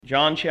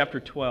John chapter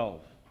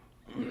 12.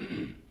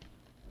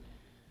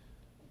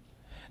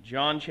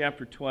 John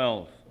chapter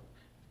 12.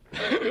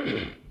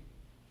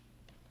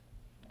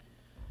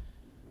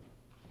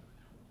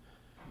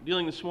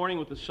 Dealing this morning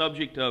with the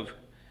subject of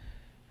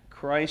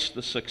Christ,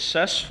 the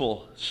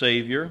successful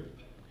Savior,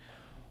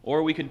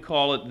 or we could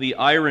call it the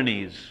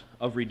ironies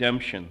of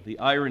redemption. The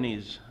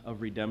ironies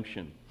of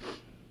redemption.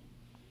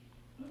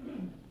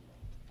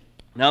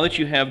 Now that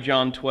you have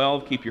John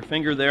 12, keep your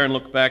finger there and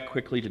look back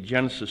quickly to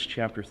Genesis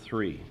chapter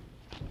 3.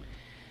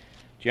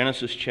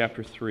 Genesis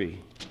chapter 3.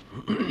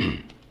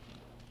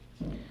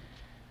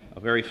 A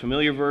very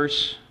familiar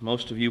verse.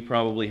 Most of you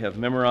probably have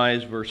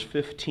memorized verse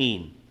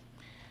 15.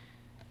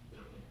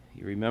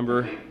 You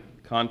remember,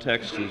 the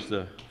context is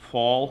the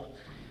fall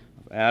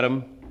of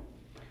Adam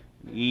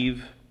and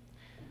Eve.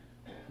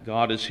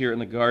 God is here in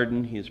the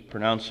garden. He is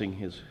pronouncing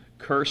his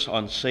curse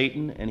on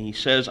Satan, and he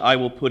says, "I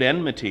will put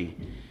enmity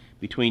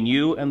between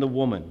you and the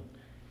woman,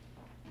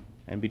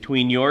 and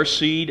between your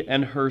seed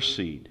and her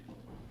seed.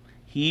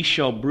 He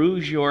shall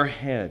bruise your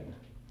head,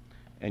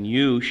 and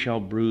you shall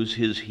bruise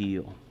his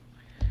heel."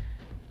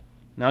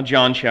 Now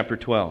John chapter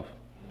 12.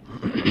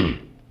 Now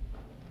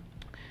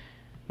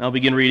I'll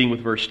begin reading with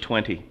verse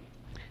 20.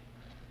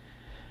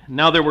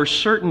 Now there were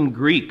certain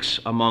Greeks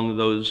among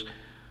those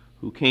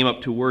who came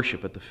up to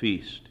worship at the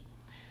feast.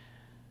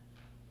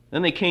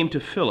 Then they came to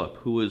Philip,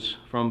 who was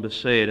from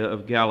Bethsaida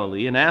of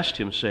Galilee, and asked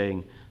him,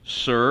 saying,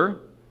 "Sir,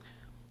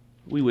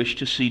 we wish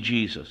to see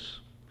Jesus."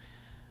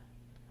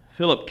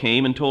 Philip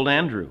came and told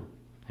Andrew,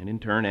 and in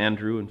turn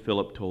Andrew and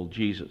Philip told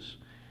Jesus.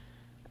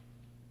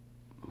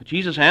 But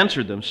Jesus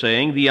answered them,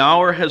 saying, "The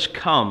hour has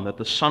come that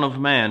the Son of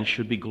Man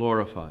should be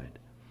glorified.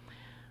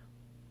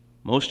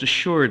 Most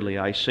assuredly,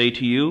 I say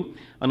to you,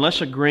 unless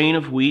a grain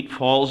of wheat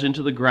falls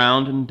into the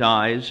ground and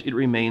dies, it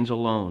remains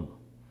alone.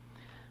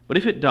 But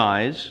if it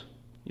dies,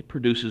 it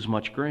produces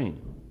much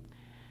grain.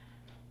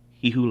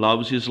 He who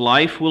loves his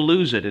life will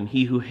lose it, and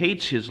he who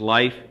hates his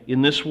life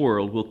in this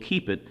world will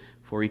keep it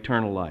for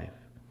eternal life.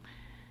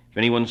 If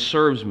anyone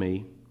serves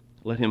me,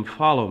 let him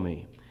follow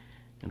me,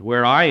 and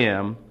where I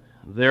am,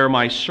 there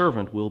my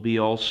servant will be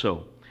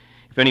also.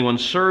 If anyone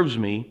serves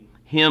me,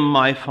 him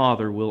my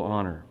Father will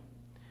honor.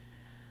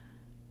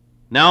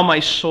 Now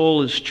my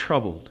soul is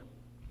troubled,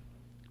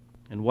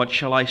 and what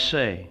shall I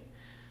say?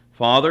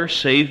 Father,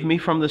 save me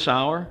from this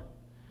hour?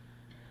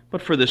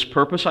 But for this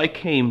purpose I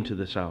came to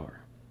this hour.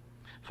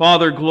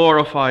 Father,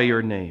 glorify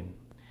your name."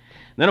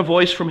 Then a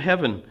voice from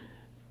heaven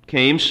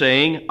came,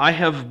 saying, "I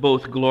have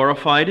both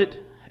glorified it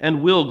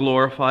and will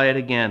glorify it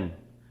again."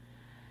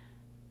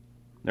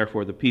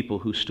 Therefore the people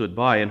who stood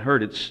by and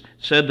heard it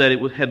said that it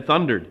had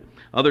thundered.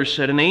 Others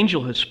said, "An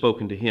angel has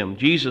spoken to him."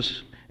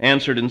 Jesus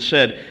answered and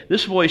said,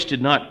 "This voice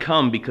did not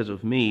come because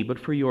of me, but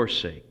for your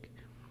sake.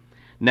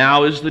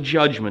 Now is the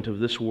judgment of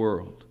this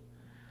world.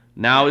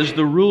 Now is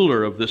the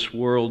ruler of this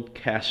world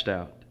cast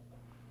out.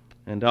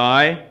 And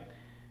I,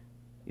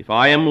 if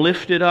I am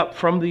lifted up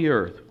from the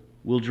earth,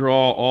 will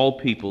draw all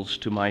peoples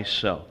to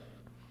myself."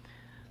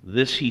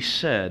 This he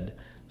said,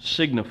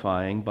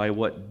 signifying by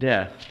what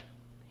death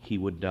he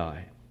would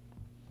die.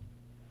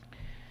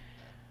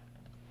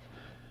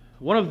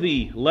 One of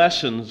the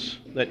lessons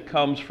that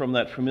comes from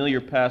that familiar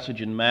passage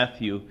in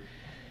Matthew,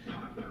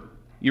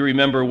 you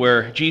remember,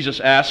 where Jesus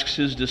asks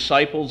his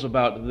disciples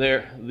about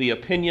the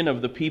opinion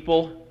of the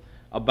people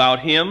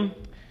about him.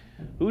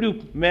 "Who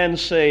do men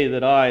say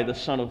that I, the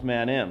Son of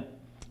Man, am?"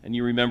 And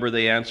you remember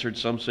they answered,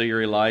 "Some say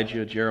you're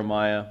Elijah,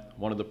 Jeremiah,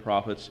 one of the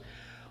prophets."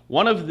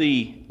 One of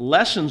the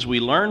lessons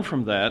we learn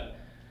from that,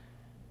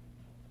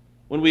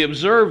 when we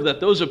observe that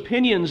those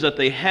opinions that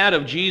they had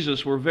of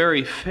Jesus were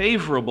very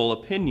favorable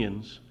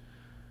opinions,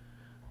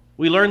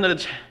 we learn that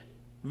it's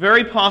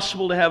very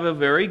possible to have a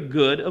very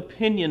good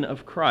opinion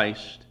of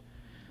Christ,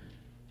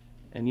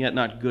 and yet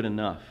not good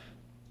enough.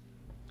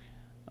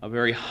 A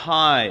very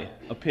high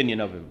opinion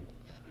of him,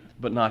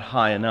 but not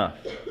high enough.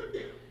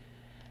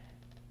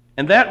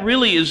 And that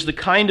really is the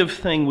kind of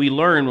thing we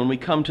learn when we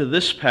come to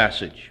this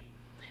passage.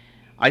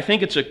 I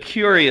think it's a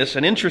curious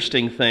and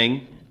interesting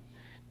thing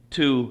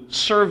to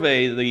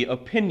survey the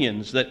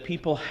opinions that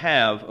people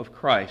have of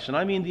Christ. And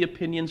I mean the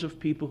opinions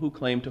of people who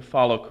claim to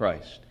follow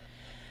Christ.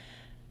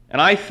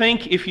 And I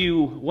think if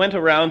you went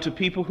around to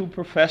people who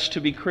profess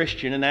to be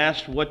Christian and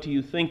asked, "What do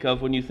you think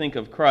of when you think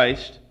of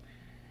Christ?"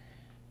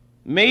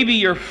 maybe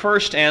your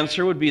first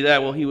answer would be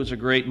that, well, he was a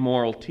great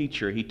moral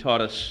teacher. He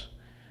taught us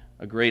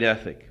a great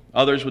ethic.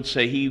 Others would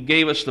say he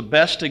gave us the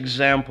best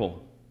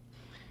example.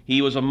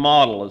 He was a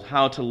model of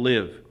how to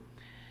live.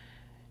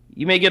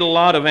 You may get a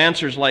lot of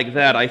answers like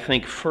that, I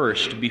think,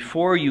 first,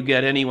 before you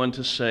get anyone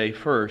to say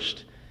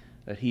first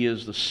that he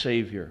is the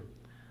Savior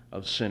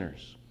of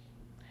sinners.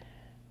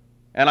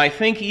 And I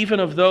think even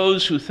of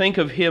those who think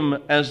of him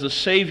as the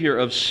Savior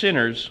of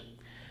sinners,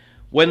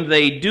 when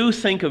they do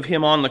think of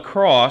him on the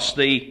cross,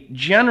 they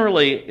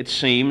generally, it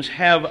seems,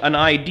 have an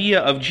idea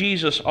of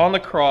Jesus on the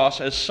cross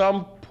as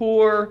some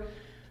poor,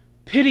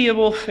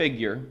 pitiable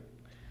figure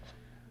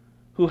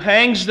who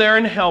hangs there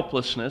in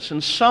helplessness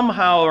and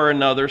somehow or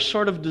another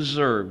sort of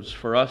deserves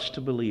for us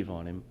to believe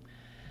on him.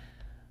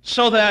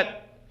 so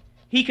that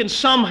He can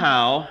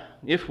somehow,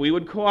 if we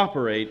would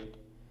cooperate,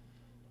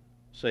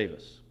 save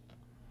us.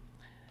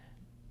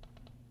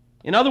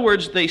 In other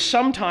words, they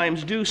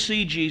sometimes do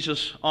see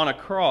Jesus on a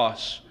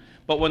cross,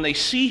 but when they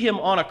see Him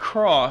on a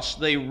cross,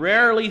 they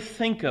rarely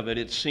think of it,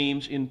 it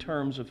seems, in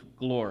terms of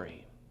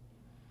glory.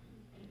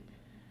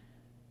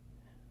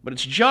 But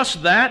it's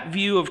just that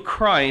view of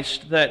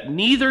Christ that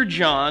neither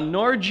John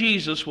nor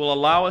Jesus will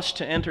allow us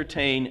to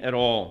entertain at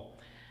all.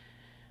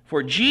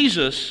 For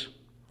Jesus,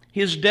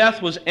 His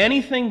death was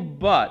anything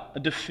but a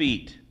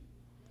defeat.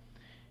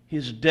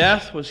 His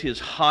death was His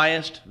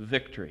highest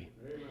victory.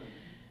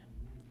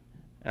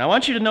 And I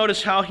want you to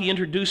notice how He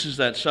introduces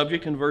that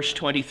subject in verse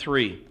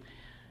 23.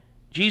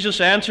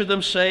 Jesus answered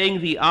them,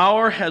 saying, "The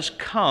hour has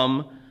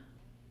come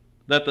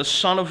that the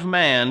Son of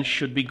Man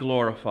should be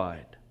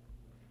glorified."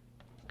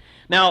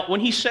 Now, when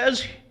He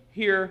says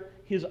here,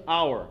 His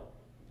hour,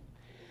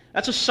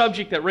 that's a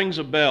subject that rings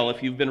a bell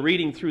if you've been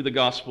reading through the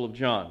Gospel of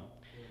John.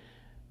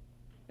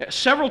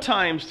 Several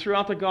times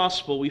throughout the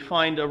Gospel, we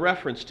find a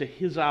reference to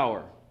His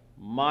hour,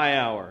 my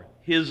hour,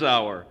 His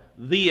hour,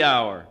 the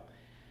hour.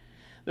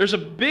 There's a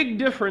big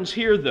difference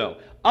here, though.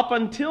 Up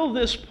until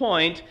this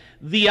point,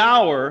 the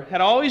hour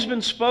had always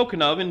been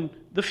spoken of in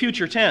the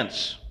future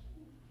tense.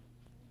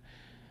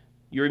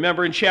 You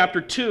remember in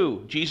chapter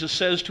 2, Jesus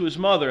says to His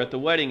mother at the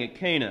wedding at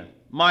Cana,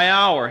 "My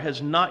hour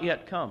has not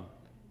yet come."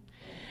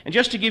 And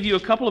just to give you a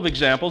couple of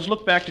examples,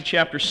 look back to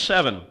chapter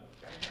 7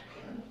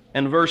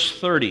 and verse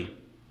 30.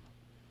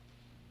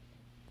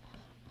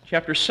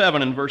 Chapter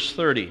 7 and verse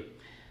 30.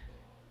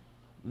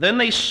 "Then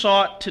they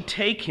sought to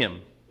take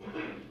Him,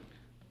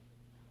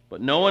 but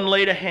no one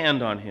laid a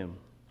hand on Him,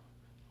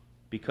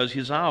 because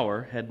His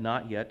hour had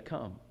not yet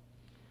come."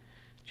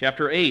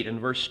 Chapter 8 and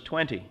verse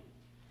 20.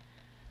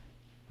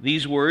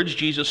 "These words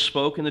Jesus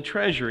spoke in the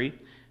treasury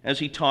as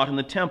He taught in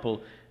the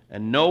temple,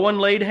 and no one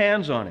laid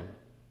hands on Him,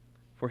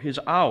 for His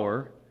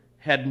hour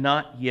had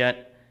not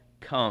yet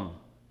come."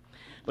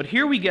 But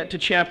here we get to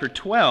chapter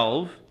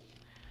 12,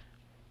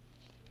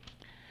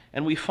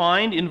 and we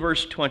find in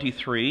verse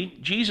 23,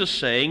 Jesus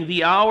saying,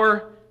 "The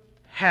hour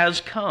has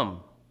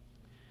come."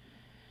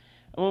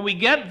 And when we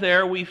get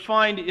there, we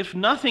find, if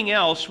nothing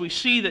else, we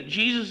see that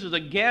Jesus is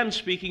again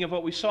speaking of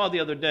what we saw the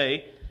other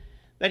day,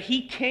 that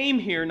He came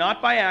here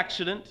not by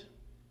accident.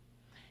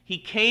 He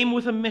came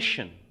with a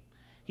mission.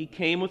 He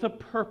came with a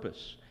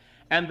purpose.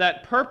 And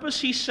that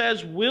purpose, He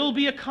says, will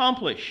be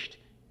accomplished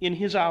in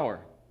His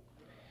hour.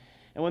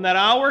 And when that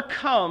hour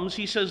comes,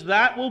 He says,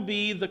 that will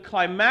be the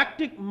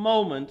climactic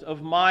moment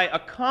of my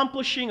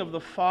accomplishing of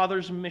the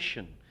Father's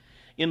mission.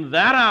 In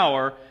that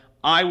hour,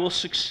 I will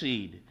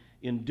succeed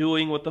in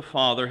doing what the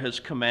Father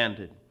has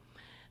commanded.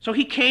 So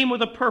He came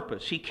with a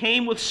purpose. He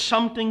came with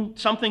something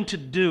to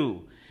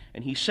do.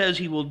 And He says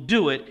He will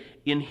do it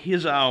in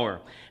His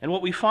hour. And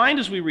what we find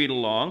as we read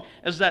along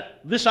is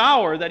that this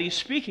hour that He's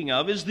speaking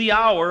of is the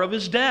hour of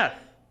His death.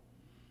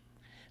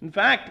 In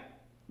fact,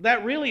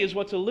 that really is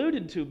what's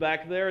alluded to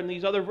back there in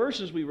these other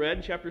verses we read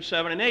in chapter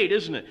 7 and 8,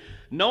 isn't it?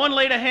 No one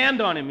laid a hand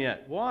on Him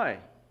yet. Why?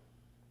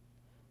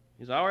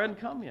 His hour hadn't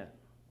come yet.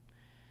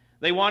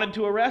 They wanted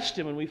to arrest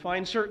Him, and we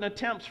find certain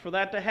attempts for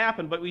that to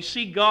happen, but we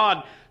see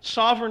God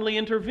sovereignly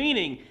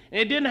intervening,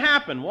 and it didn't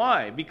happen.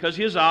 Why? Because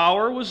His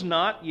hour was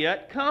not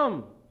yet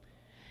come.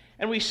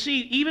 And we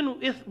see,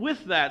 even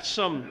with that,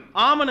 some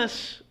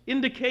ominous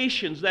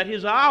indications that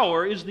His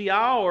hour is the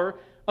hour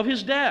of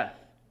His death.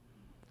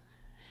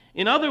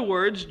 In other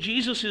words,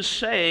 Jesus is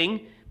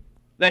saying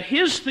that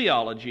His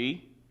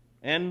theology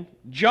and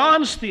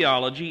John's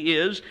theology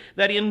is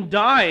that in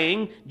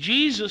dying,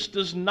 Jesus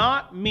does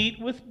not meet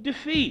with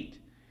defeat.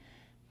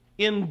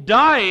 In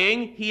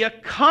dying, He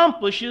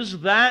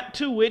accomplishes that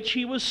to which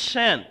He was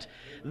sent.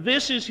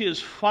 This is His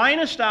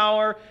finest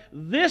hour.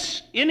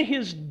 This, in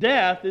His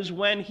death, is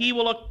when He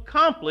will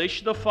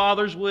accomplish the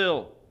Father's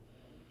will.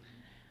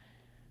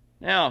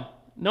 Now,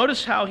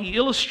 notice how He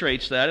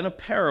illustrates that in a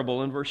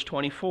parable in verse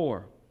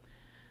 24.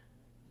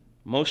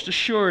 "Most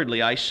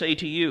assuredly, I say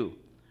to you,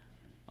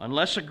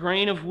 unless a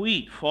grain of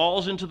wheat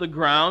falls into the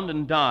ground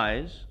and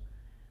dies,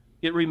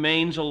 it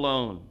remains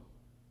alone.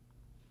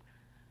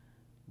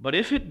 But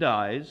if it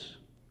dies,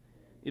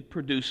 it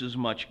produces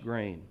much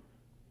grain."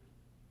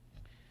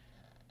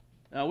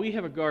 Now, we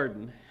have a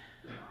garden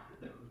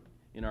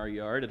in our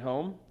yard at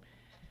home,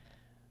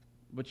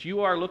 but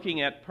you are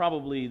looking at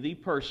probably the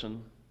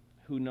person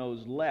who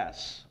knows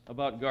less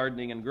about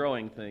gardening and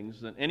growing things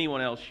than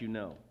anyone else you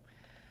know.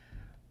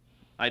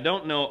 I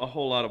don't know a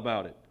whole lot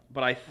about it,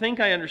 but I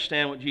think I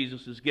understand what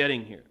Jesus is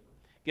getting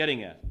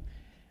at.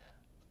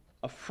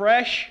 A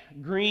fresh,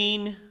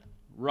 green,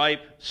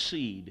 ripe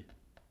seed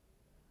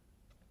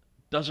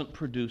doesn't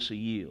produce a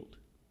yield.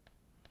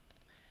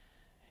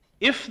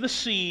 If the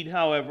seed,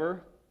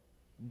 however,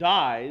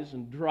 dies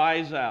and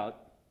dries out,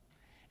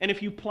 and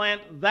if you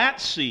plant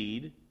that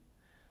seed,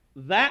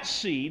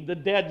 the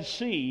dead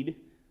seed,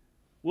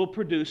 will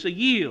produce a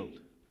yield.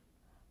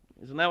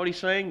 Isn't that what he's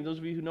saying? Those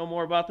of you who know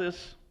more about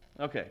this?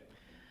 Okay.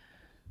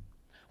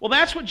 Well,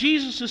 that's what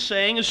Jesus is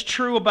saying is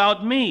true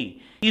about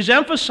me. He's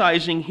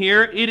emphasizing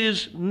here, it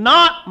is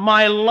not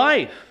my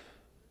life,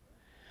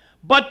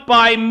 but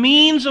by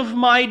means of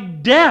my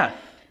death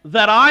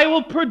that I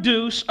will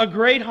produce a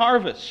great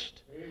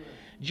harvest. Amen.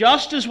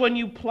 Just as when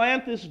you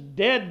plant this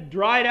dead,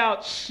 dried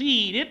out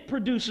seed, it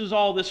produces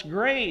all this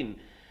grain.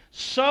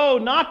 So,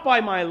 not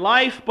by my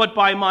life, but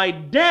by my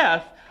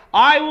death,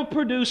 I will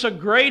produce a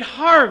great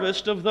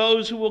harvest of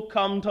those who will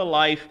come to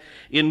life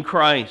in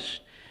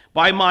Christ.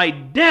 By my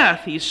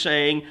death, he's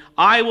saying,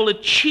 I will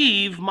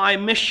achieve my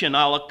mission.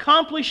 I'll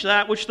accomplish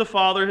that which the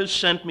Father has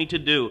sent me to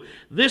do.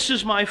 This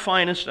is my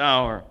finest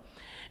hour.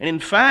 And in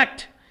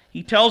fact,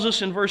 he tells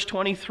us in verse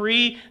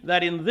 23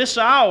 that in this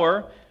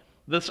hour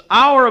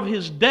of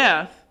his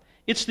death,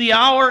 it's the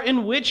hour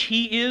in which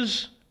he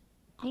is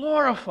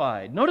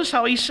glorified. Notice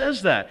how he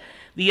says that.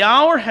 The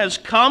hour has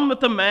come that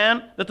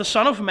the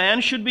Son of Man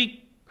should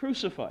be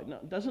crucified. No,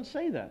 it doesn't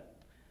say that.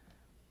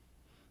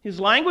 His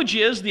language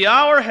is, the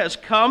hour has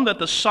come that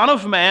the Son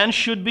of Man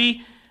should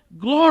be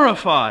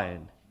glorified.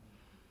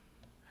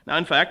 Now,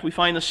 in fact, we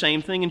find the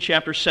same thing in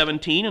chapter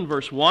 17 and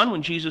verse 1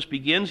 when Jesus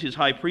begins his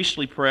high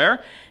priestly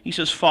prayer. He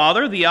says,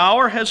 Father, the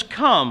hour has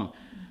come.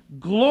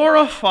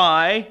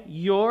 Glorify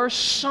your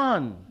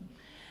Son.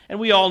 And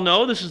we all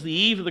know this is the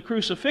eve of the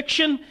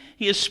crucifixion.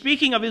 He is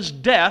speaking of his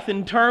death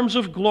in terms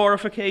of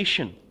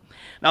glorification.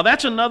 Now,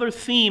 that's another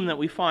theme that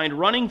we find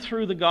running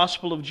through the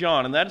Gospel of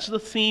John, and that is the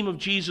theme of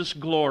Jesus'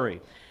 glory.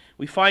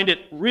 We find it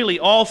really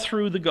all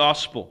through the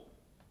Gospel.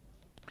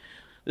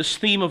 This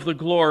theme of the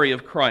glory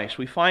of Christ.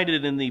 We find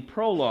it in the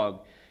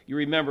prologue. You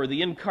remember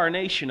the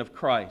incarnation of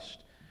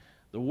Christ.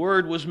 The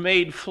Word was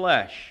made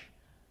flesh,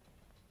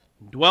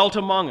 dwelt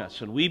among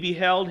us, and we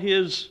beheld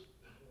his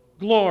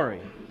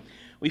glory.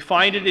 We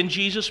find it in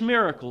Jesus'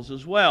 miracles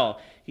as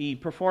well. He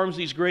performs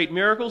these great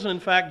miracles, and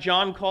in fact,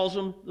 John calls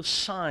them the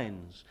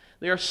signs.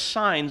 They are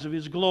signs of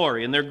his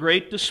glory, and they're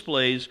great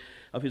displays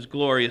of his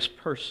glorious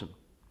person.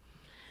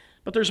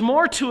 But there's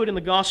more to it in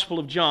the Gospel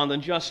of John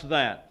than just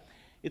that.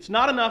 It's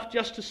not enough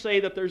just to say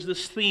that there's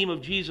this theme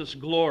of Jesus'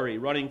 glory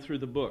running through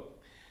the book.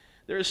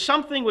 There is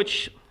something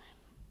which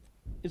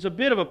is a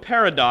bit of a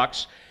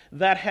paradox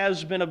that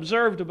has been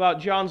observed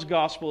about John's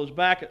Gospel as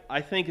back,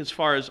 I think, as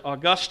far as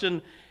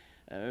Augustine,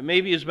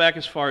 maybe as back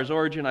as far as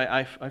Origen,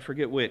 I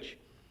forget which.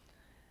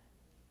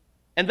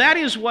 And that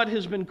is what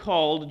has been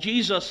called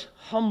Jesus'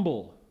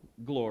 humble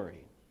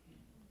glory.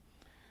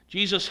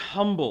 Jesus'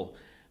 humble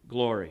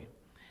glory.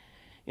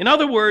 In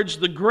other words,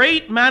 the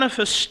great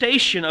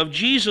manifestation of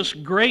Jesus'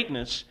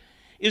 greatness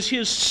is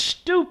his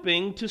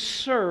stooping to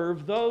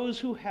serve those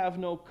who have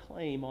no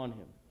claim on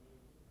him.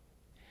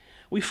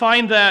 We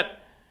find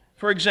that,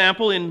 for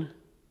example, in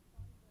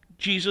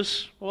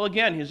Jesus, well,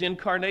 again, his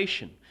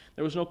incarnation.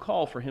 There was no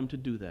call for him to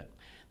do that.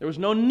 There was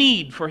no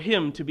need for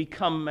him to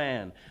become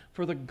man.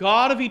 For the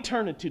God of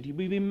eternity to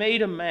be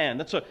made a man,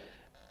 that's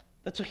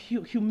a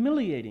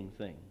humiliating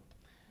thing.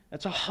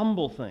 That's a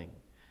humble thing.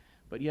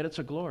 But yet it's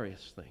a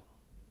glorious thing.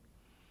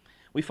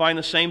 We find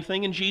the same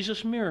thing in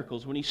Jesus'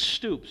 miracles when he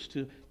stoops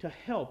to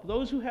help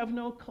those who have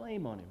no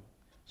claim on him.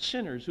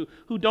 Sinners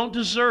who don't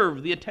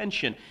deserve the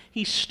attention.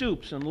 He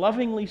stoops and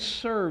lovingly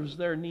serves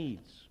their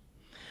needs.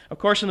 Of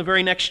course, in the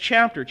very next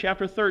chapter,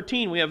 chapter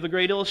 13, we have the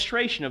great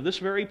illustration of this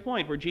very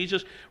point where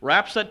Jesus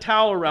wraps that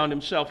towel around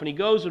himself and he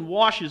goes and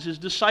washes his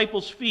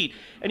disciples' feet.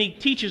 And he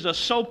teaches us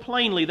so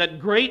plainly that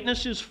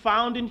greatness is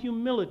found in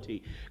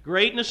humility.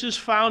 Greatness is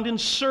found in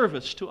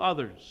service to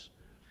others.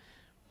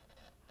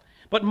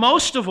 But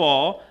most of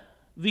all,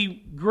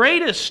 the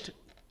greatest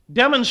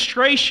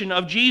demonstration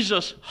of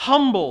Jesus'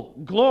 humble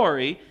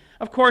glory,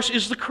 of course,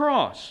 is the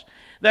cross.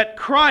 That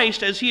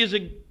Christ, as he is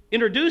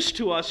introduced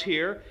to us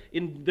here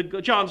in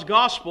John's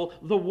Gospel,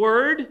 the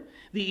Word,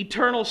 the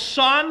eternal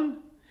Son,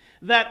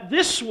 that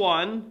this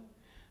one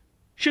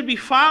should be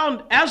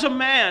found as a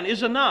man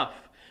is enough,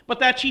 but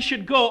that he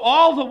should go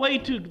all the way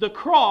to the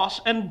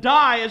cross and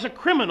die as a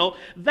criminal,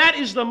 that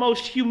is the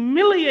most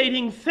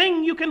humiliating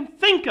thing you can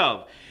think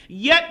of.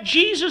 Yet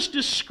Jesus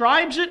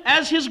describes it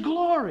as his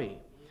glory.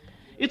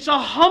 It's a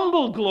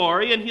humble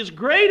glory, and his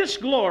greatest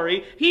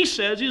glory, he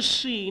says, is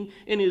seen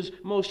in his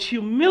most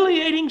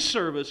humiliating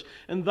service,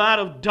 and that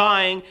of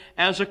dying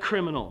as a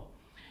criminal.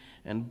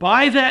 And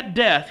by that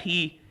death,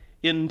 he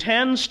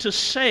intends to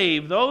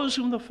save those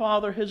whom the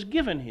Father has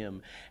given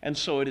him. And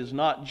so it is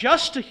not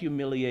just a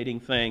humiliating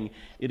thing,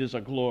 it is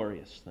a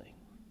glorious thing.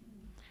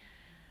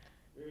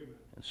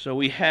 And so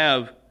we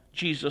have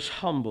Jesus'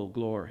 humble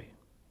glory.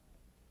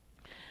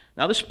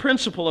 Now, this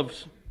principle of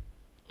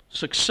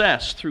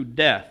success through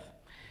death,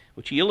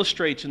 which he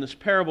illustrates in this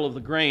parable of the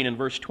grain in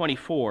verse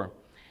 24.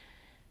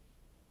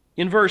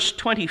 In verse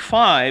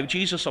 25,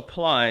 Jesus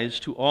applies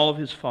to all of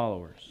his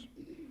followers.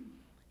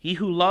 He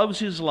who loves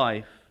his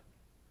life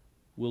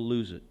will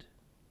lose it.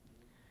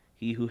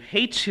 He who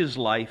hates his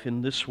life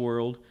in this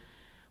world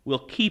will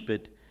keep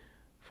it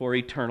for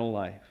eternal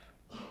life.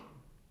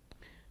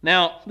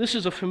 Now, this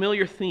is a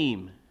familiar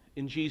theme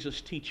in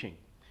Jesus' teaching.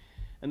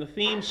 And the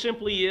theme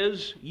simply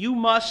is, you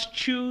must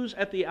choose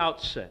at the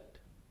outset.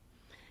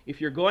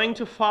 if you're going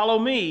to follow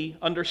me,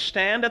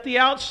 understand at the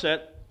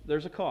outset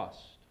there's a cost.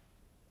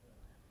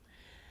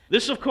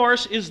 This, of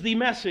course, is the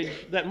message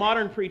that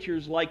modern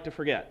preachers like to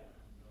forget.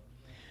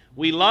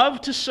 We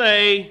love to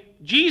say,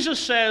 Jesus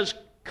says,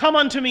 come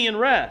unto me and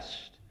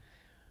rest.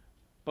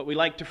 But we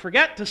like to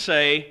forget to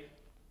say,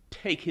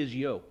 take his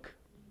yoke.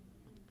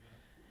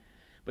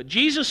 But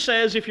Jesus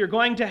says, if you're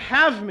going to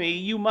have me,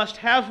 you must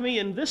have me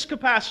in this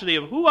capacity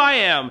of who I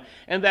am,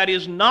 and that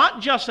is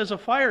not just as a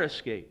fire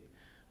escape,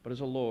 but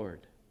as a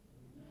Lord.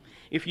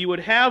 If you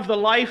would have the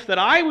life that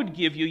I would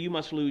give you, you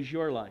must lose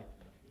your life.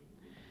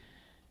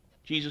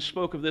 Jesus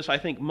spoke of this, I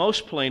think,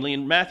 most plainly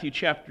in Matthew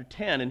chapter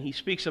 10, and he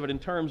speaks of it in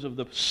terms of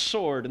the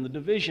sword and the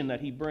division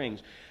that he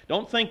brings.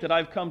 Don't think that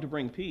I've come to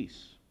bring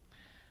peace.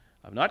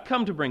 I've not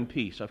come to bring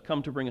peace. I've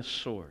come to bring a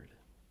sword.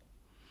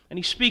 And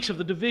he speaks of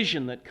the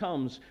division that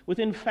comes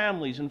within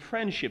families and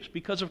friendships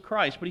because of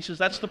Christ. But he says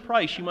that's the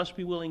price you must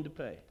be willing to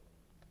pay.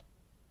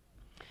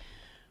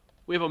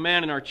 We have a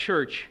man in our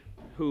church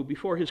who,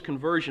 before his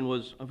conversion,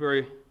 was a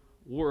very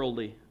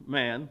worldly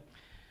man.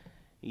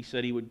 He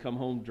said he would come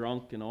home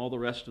drunk and all the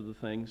rest of the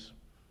things.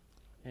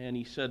 And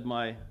he said,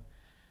 my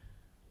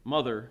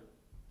mother,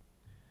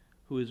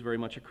 who is very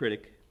much a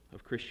critic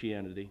of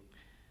Christianity,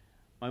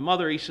 my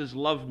mother, he says,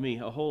 loved me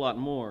a whole lot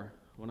more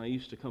when I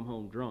used to come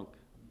home drunk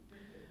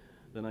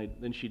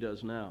than she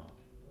does now.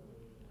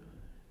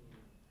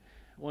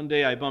 One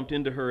day I bumped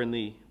into her in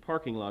the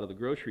parking lot of the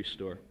grocery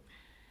store,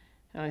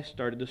 and I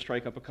started to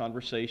strike up a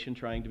conversation,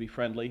 trying to be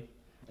friendly,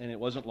 and it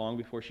wasn't long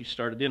before she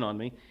started in on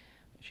me.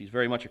 She's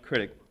very much a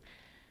critic.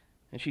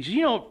 And she said,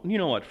 you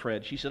know what,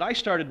 Fred? She said, I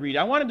started reading.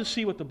 I wanted to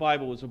see what the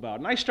Bible was about,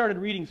 and I started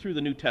reading through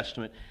the New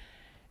Testament.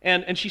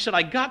 And she said,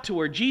 I got to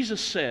where Jesus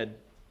said,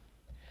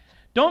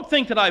 don't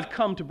think that I've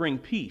come to bring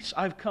peace.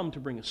 I've come to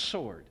bring a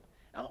sword.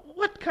 Now,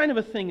 what kind of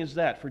a thing is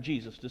that for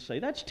Jesus to say?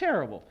 That's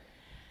terrible.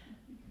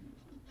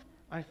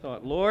 I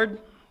thought, Lord,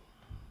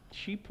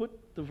 she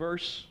put the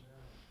verse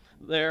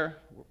there.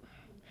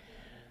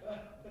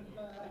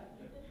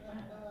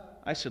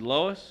 I said,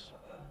 Lois,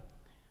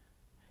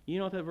 you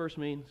know what that verse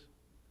means?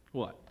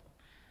 What?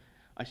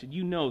 I said,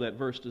 you know that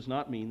verse does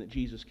not mean that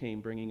Jesus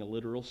came bringing a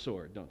literal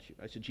sword, don't you?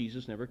 I said,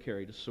 Jesus never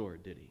carried a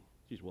sword, did he?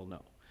 She said, well,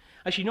 no.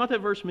 I said, you know what that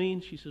verse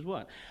means? She says,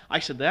 what? I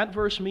said, that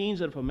verse means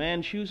that if a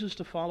man chooses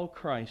to follow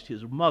Christ,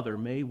 his mother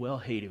may well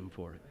hate him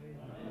for it.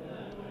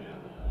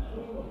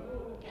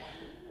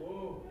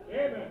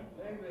 Amen.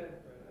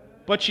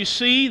 But you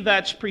see,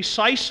 that's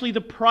precisely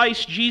the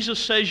price Jesus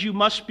says you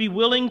must be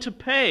willing to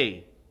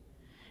pay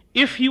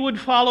if you would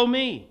follow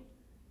me.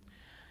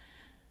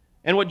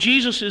 And what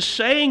Jesus is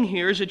saying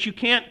here is that you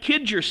can't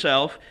kid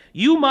yourself.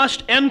 You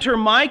must enter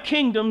my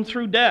kingdom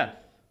through death.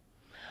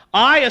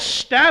 I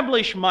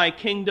establish my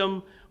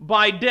kingdom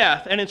by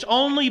death, and it's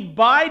only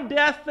by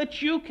death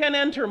that you can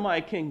enter my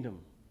kingdom.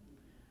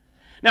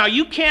 Now,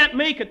 you can't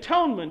make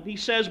atonement, he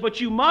says, but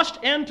you must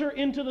enter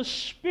into the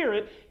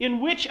spirit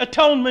in which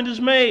atonement is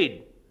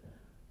made,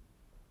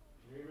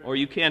 or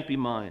you can't be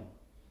mine.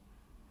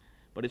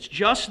 But it's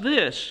just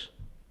this,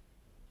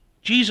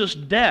 Jesus'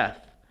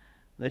 death,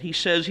 that he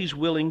says he's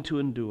willing to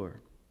endure.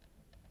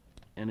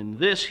 And in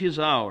this, his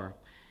hour,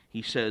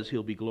 he says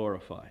he'll be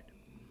glorified.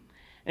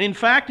 And in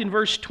fact, in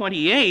verse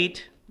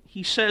 28,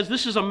 he says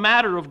this is a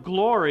matter of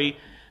glory,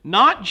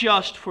 not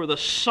just for the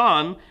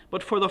Son,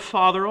 but for the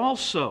Father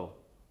also.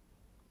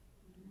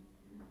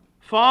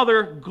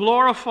 Father,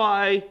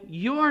 glorify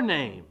your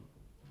name.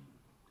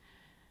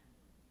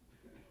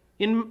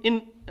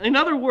 In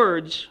other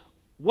words,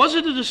 was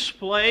it a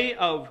display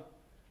of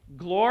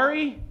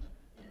glory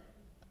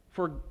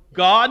for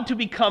God to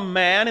become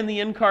man in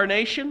the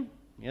incarnation?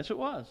 Yes, it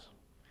was.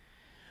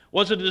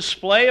 Was it a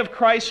display of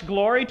Christ's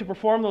glory to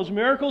perform those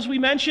miracles we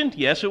mentioned?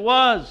 Yes, it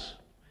was.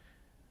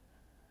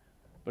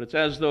 But it's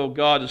as though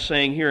God is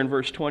saying here in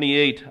verse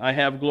 28, I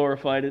have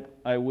glorified it,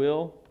 I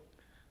will.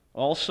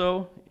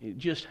 Also,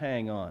 just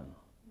hang on.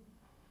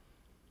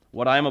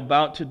 What I'm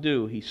about to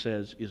do, he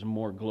says, is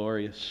more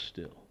glorious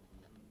still.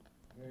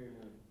 Amen.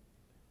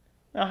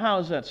 Now, how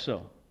is that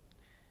so?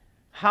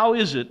 How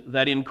is it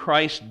that in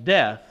Christ's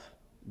death,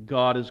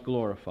 God is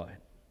glorified?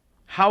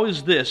 How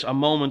is this a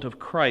moment of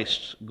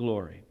Christ's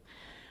glory?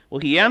 Well,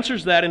 he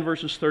answers that in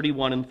verses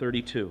 31 and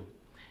 32.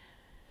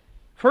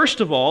 First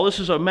of all, this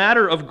is a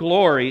matter of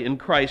glory in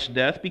Christ's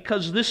death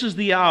because this is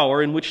the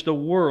hour in which the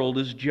world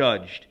is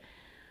judged.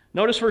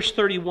 Notice verse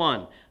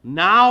 31.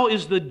 Now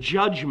is the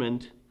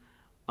judgment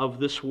of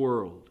this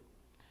world.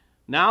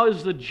 Now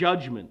is the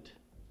judgment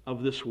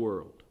of this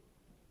world.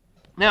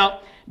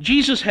 Now,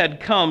 Jesus had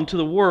come to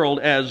the world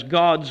as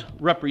God's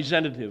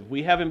representative.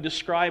 We have him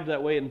described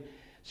that way in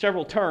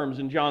several terms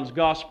in John's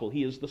Gospel.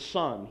 He is the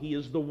Son. He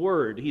is the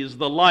Word. He is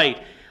the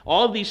light.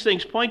 All of these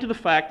things point to the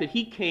fact that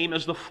he came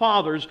as the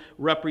Father's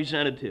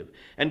representative.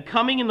 And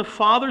coming in the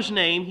Father's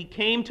name, he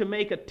came to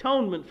make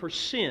atonement for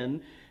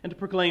sin and to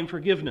proclaim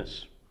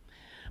forgiveness.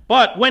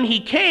 But when he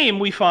came,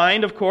 we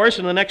find, of course,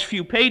 in the next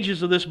few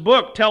pages of this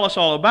book tell us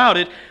all about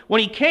it,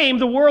 when he came,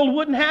 the world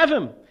wouldn't have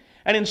him.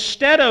 And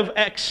instead of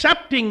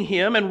accepting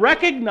him and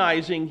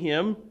recognizing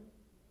him,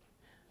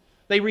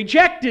 They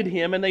rejected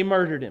him and they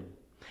murdered him.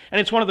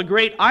 And it's one of the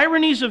great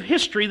ironies of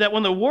history that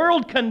when the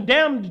world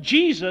condemned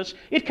Jesus,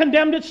 it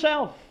condemned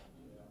itself.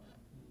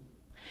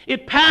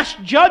 It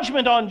passed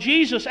judgment on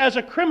Jesus as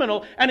a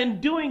criminal, and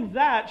in doing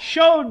that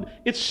showed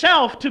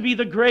itself to be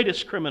the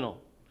greatest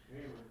criminal.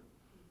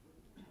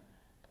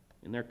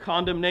 In their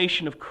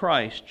condemnation of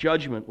Christ,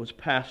 judgment was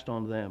passed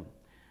on them,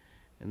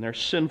 and their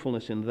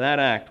sinfulness in that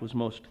act was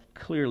most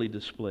clearly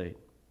displayed.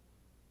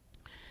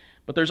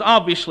 But there's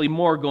obviously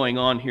more going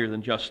on here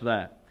than just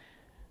that.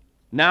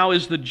 Now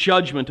is the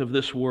judgment of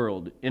this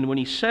world. And when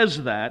he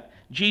says that,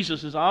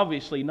 Jesus is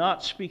obviously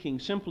not speaking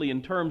simply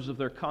in terms of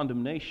their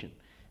condemnation.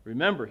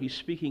 Remember, he's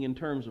speaking in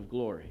terms of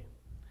glory.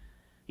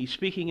 He's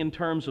speaking in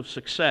terms of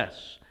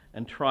success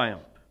and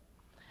triumph.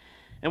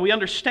 And we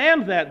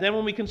understand that then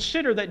when we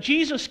consider that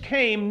Jesus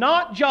came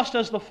not just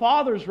as the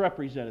Father's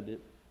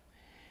representative,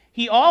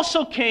 he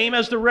also came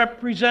as the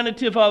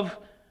representative of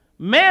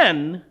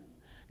men,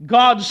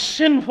 God's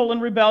sinful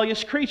and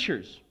rebellious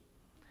creatures.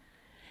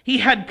 He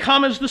had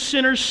come as the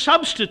sinner's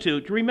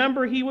substitute.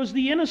 Remember, he was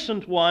the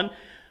innocent one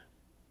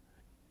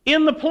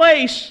in the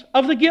place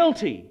of the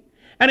guilty.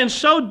 And in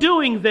so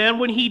doing, then,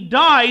 when he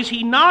dies,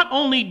 he not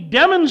only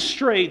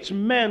demonstrates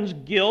men's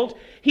guilt,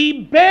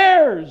 he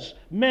bears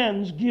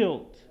men's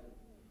guilt.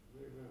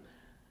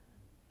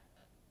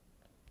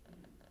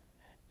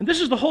 And this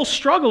is the whole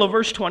struggle of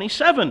verse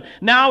 27.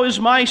 Now is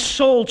my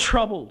soul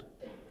troubled.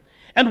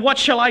 And what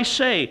shall I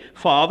say?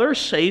 Father,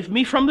 save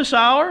me from this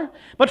hour?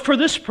 But for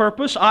this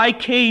purpose I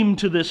came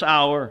to this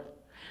hour.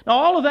 Now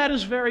all of that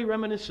is very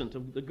reminiscent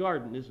of the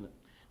garden, isn't it?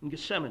 In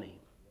Gethsemane.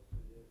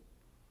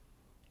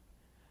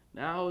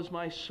 Now is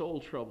my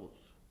soul troubled.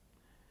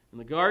 In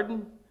the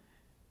garden,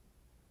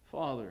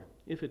 Father,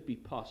 if it be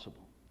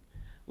possible,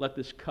 let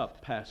this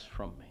cup pass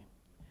from me.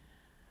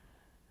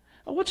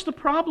 Now, what's the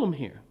problem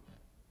here?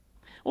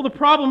 Well, the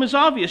problem is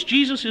obvious.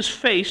 Jesus is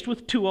faced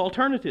with two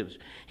alternatives.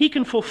 He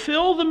can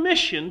fulfill the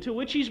mission to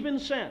which he's been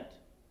sent,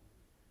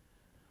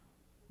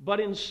 but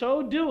in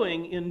so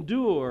doing,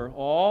 endure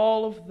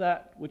all of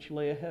that which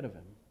lay ahead of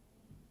him.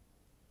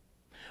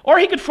 Or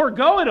he could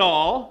forego it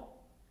all,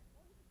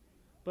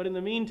 but in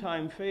the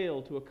meantime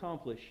fail to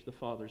accomplish the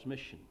Father's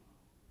mission.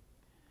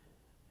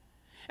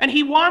 And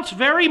he wants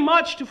very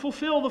much to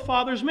fulfill the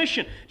Father's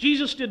mission.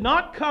 Jesus did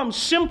not come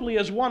simply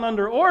as one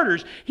under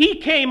orders. He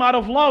came out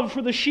of love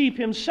for the sheep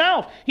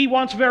himself. He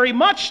wants very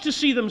much to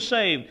see them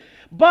saved.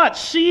 But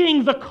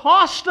seeing the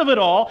cost of it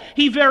all,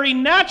 he very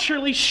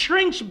naturally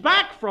shrinks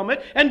back from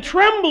it and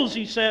trembles,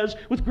 he says,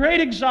 with great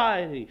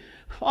anxiety.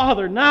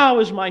 Father, now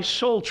is my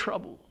soul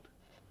troubled.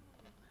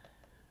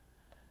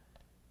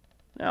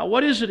 Now,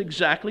 what is it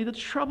exactly that's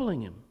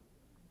troubling him?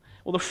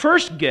 Well, the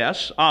first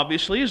guess,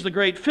 obviously, is the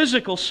great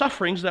physical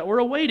sufferings that were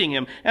awaiting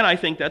him. And I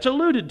think that's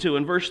alluded to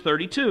in verse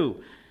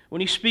 32,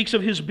 when he speaks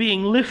of his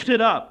being lifted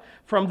up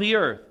from the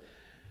earth.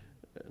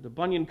 The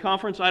Bunyan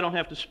Conference, I don't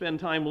have to spend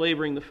time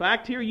laboring the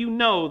fact here. You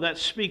know that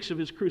speaks of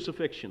his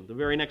crucifixion. The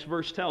very next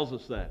verse tells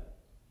us that.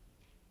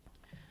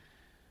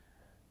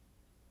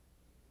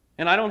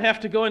 And I don't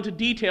have to go into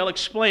detail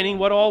explaining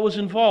what all was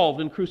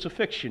involved in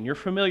crucifixion. You're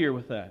familiar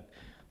with that.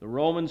 The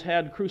Romans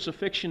had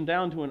crucifixion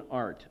down to an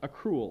art, a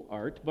cruel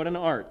art, but an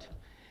art.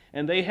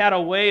 And they had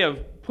a way of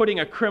putting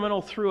a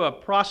criminal through a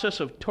process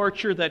of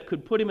torture that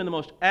could put him in the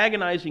most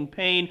agonizing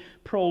pain,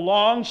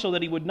 prolonged so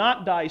that he would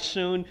not die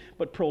soon,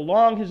 but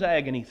prolong his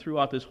agony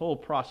throughout this whole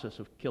process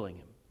of killing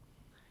him.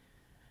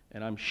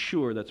 And I'm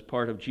sure that's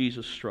part of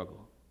Jesus'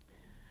 struggle.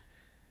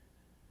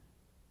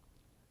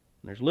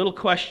 And there's little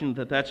question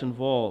that that's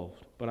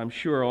involved, but I'm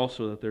sure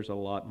also that there's a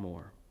lot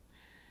more.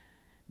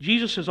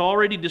 Jesus has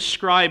already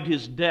described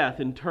his death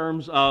in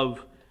terms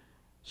of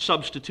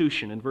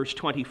substitution in verse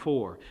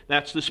 24.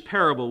 That's this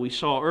parable we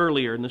saw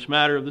earlier in this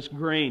matter of this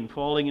grain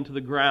falling into the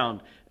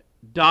ground,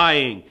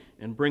 dying,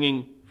 and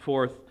bringing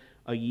forth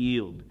a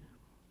yield.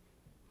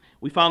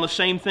 We found the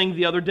same thing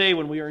the other day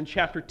when we were in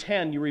chapter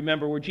 10, you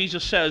remember, where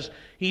Jesus says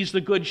he's the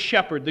good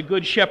shepherd. The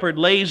good shepherd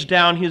lays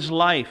down his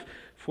life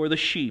for the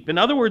sheep. In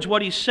other words,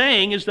 what he's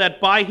saying is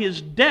that by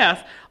his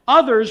death,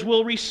 others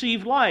will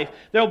receive life.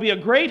 There will be a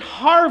great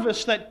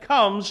harvest that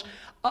comes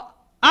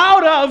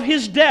out of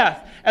his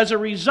death. As a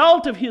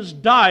result of his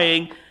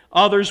dying,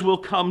 others will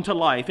come to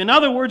life. In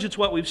other words, it's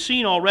what we've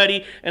seen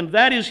already, and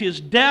that is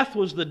his death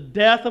was the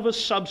death of a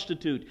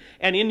substitute.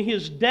 And in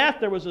his death,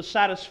 there was a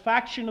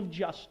satisfaction of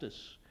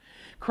justice.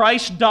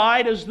 Christ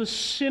died as the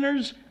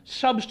sinner's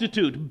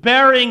substitute,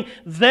 bearing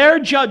their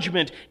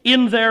judgment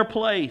in their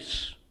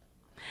place.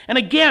 And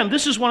again,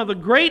 this is one of the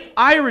great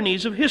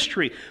ironies of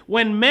history.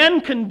 When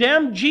men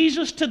condemned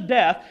Jesus to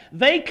death,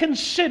 they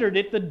considered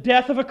it the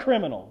death of a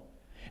criminal.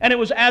 And it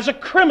was as a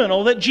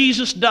criminal that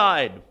Jesus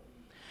died.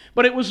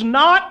 But it was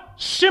not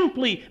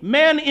simply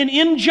men in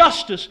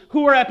injustice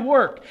who were at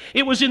work.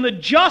 It was in the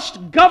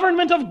just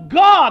government of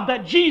God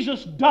that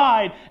Jesus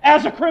died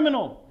as a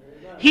criminal.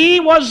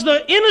 He was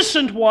the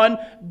innocent one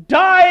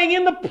dying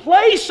in the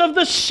place of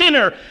the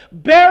sinner,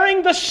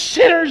 bearing the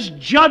sinner's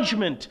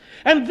judgment.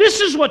 And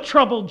this is what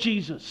troubled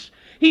Jesus.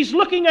 He's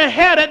looking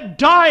ahead at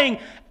dying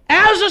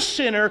as a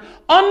sinner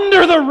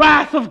under the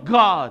wrath of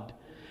God.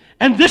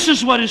 And this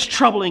is what is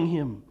troubling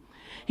him.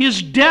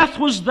 His death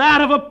was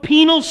that of a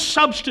penal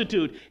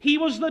substitute. He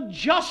was the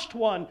just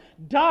one,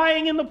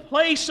 dying in the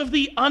place of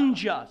the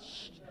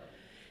unjust.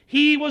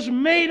 He was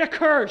made a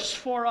curse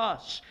for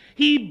us.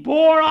 He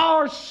bore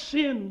our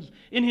sins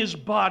in His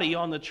body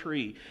on the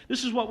tree.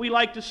 This is what we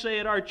like to say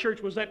at our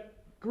church, was that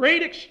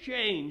great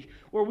exchange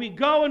where we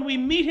go and we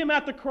meet Him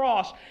at the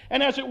cross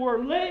and, as it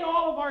were, lay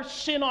all of our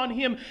sin on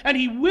Him, and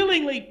He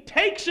willingly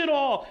takes it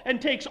all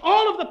and takes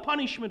all of the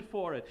punishment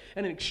for it.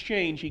 And in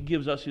exchange, He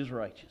gives us His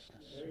righteousness.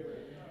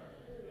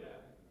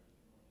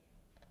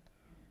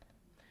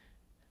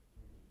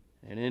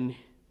 And in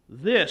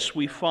this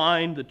we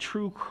find the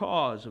true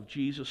cause of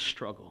Jesus'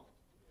 struggle.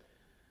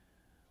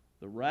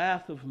 The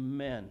wrath of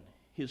men,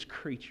 His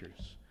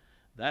creatures.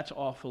 That's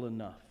awful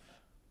enough.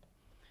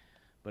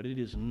 But it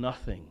is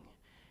nothing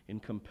in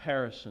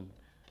comparison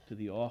to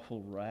the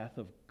awful wrath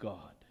of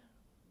God.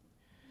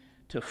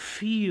 To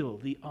feel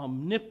the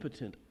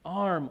omnipotent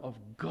arm of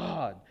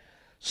God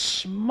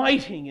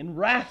smiting in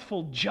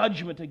wrathful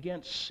judgment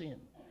against sin.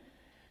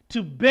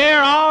 To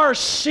bear our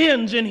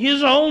sins in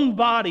His own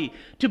body.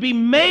 To be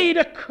made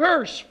a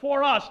curse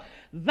for us.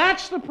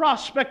 That's the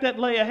prospect that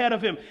lay ahead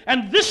of Him.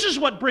 And this is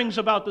what brings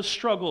about the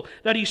struggle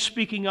that He's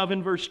speaking of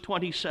in verse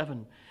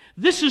 27.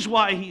 This is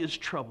why He is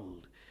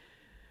troubled.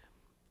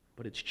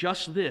 But it's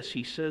just this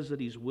He says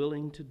that He's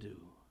willing to do.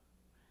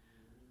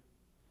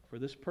 For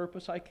this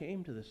purpose I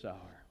came to this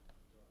hour.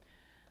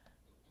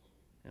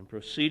 And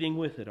proceeding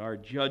with it, our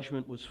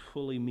judgment was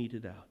fully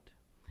meted out.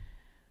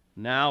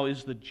 Now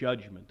is the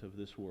judgment of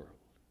this world.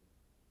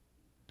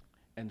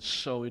 And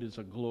so it is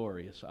a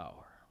glorious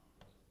hour.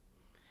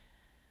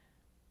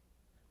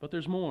 But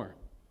there's more.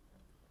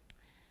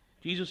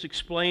 Jesus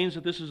explains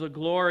that this is a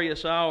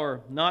glorious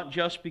hour, not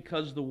just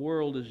because the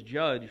world is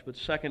judged, but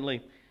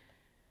secondly,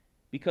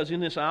 because in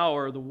this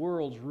hour the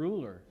world's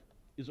ruler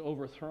is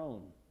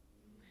overthrown.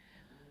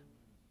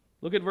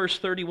 Look at verse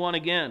 31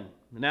 again.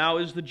 Now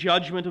is the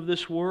judgment of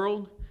this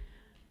world.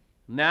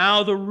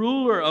 Now the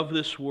ruler of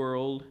this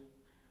world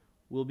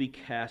will be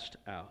cast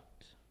out.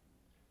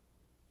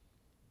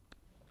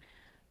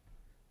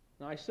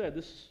 Now I said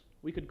this,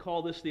 we could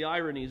call this the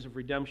ironies of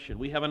redemption.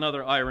 We have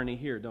another irony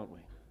here, don't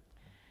we?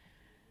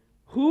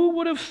 Who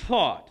would have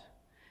thought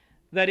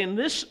that in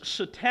this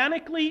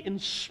satanically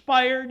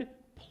inspired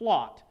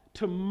plot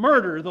to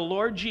murder the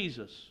Lord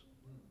Jesus,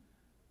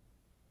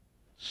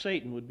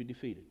 Satan would be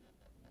defeated?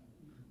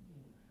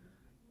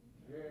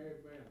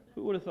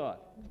 Who would have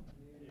thought?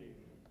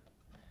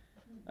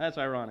 That's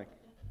ironic.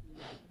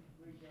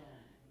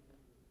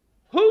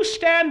 Who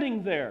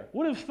standing there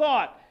would have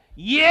thought,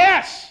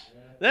 yes,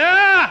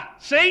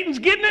 Satan's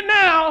getting it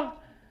now?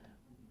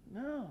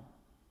 No,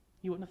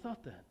 you wouldn't have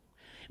thought that.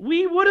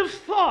 We would have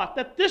thought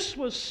that this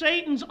was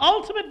Satan's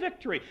ultimate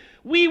victory.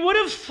 We would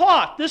have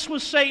thought this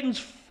was Satan's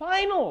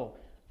final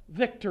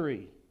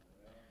victory.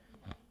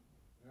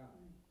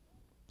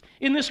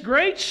 In this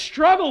great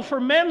struggle for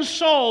men's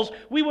souls,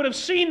 we would have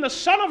seen the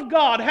Son of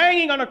God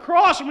hanging on a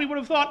cross, and we would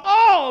have thought,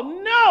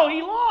 oh no,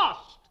 He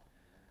lost.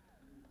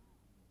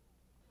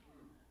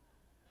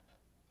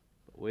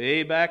 But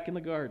way back in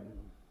the garden,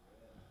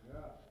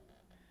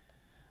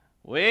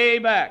 way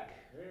back,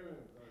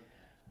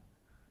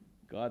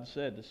 God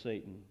said to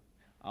Satan,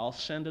 I'll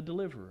send a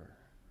deliverer.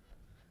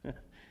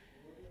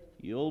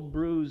 You'll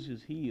bruise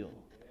his heel,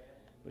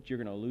 but you're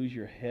going to lose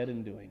your head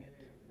in doing it.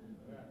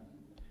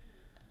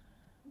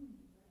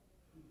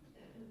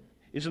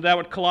 Isn't that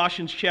what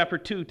Colossians chapter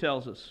 2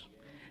 tells us?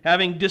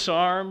 Having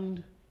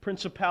disarmed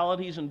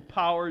principalities and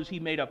powers,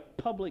 He made a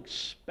public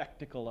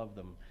spectacle of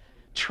them,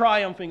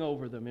 triumphing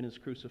over them in His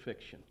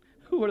crucifixion.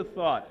 Who would have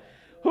thought?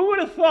 Who would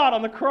have thought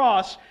on the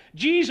cross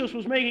Jesus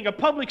was making a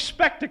public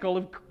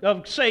spectacle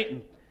of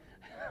Satan?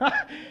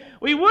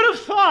 We would have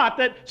thought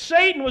that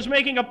Satan was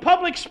making a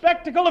public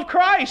spectacle of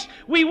Christ.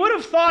 We would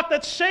have thought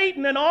that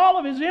Satan and all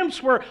of his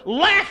imps were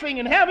laughing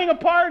and having a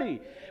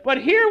party. But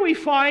here we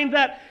find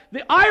that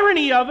the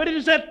irony of it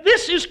is that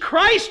this is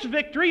Christ's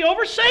victory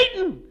over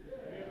Satan.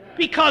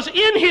 Because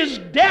in His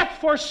death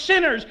for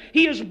sinners,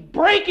 He is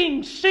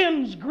breaking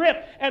sin's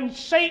grip and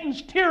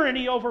Satan's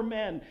tyranny over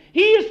men.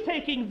 He is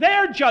taking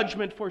their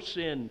judgment for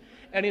sin,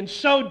 and in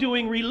so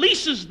doing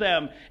releases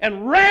them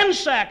and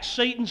ransacks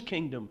Satan's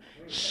kingdom,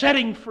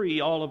 setting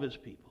free all of His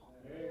people.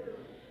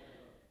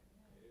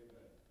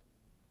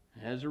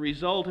 As a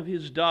result of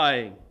His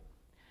dying,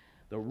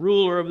 the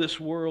ruler of this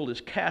world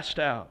is cast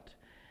out,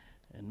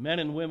 and men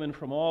and women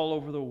from all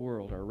over the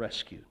world are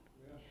rescued.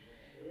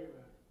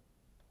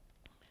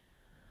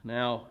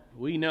 Now,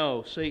 we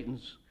know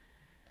Satan's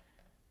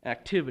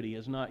activity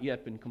has not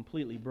yet been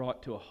completely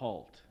brought to a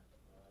halt.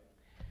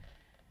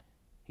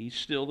 He's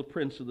still the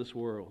prince of this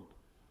world.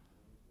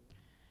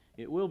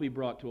 It will be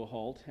brought to a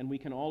halt, and we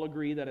can all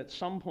agree that at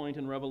some point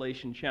in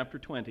Revelation chapter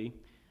 20,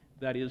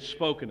 that is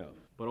spoken of.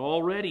 But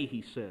already,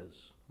 he says,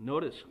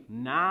 notice,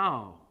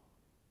 now,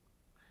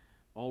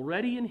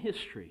 already in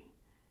history,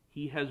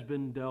 he has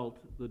been dealt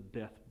the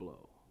death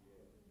blow.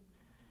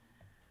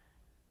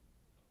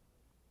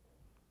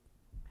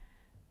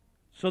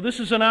 So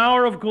this is an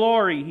hour of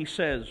glory, he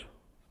says,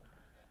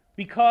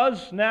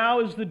 because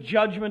now is the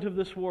judgment of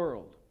this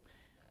world.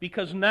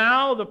 Because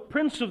now the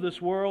prince of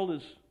this world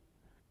is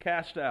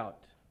cast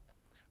out.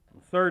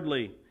 And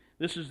thirdly,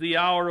 this is the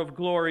hour of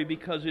glory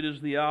because it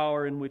is the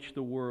hour in which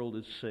the world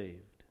is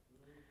saved.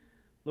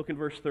 Look in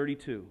verse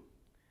 32.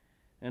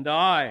 And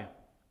I,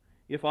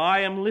 if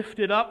I am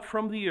lifted up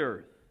from the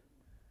earth,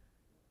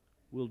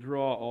 will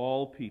draw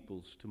all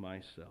peoples to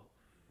myself.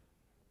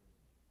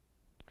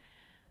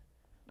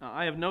 Now,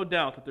 I have no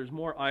doubt that there's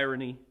more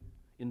irony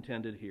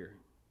intended here.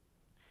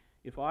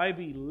 If I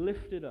be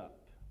lifted up.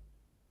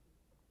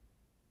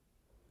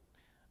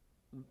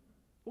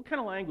 What kind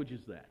of language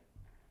is that?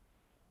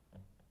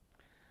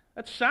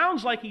 That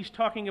sounds like he's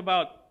talking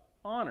about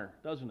honor,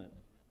 doesn't it?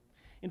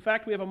 In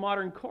fact, we have a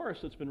modern chorus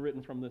that's been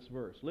written from this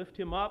verse. Lift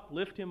him up,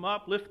 lift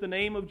the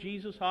name of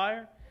Jesus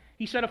higher.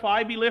 He said, if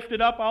I be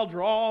lifted up, I'll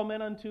draw all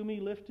men unto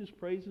me, lift his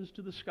praises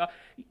to the sky.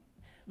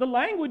 The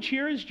language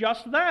here is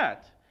just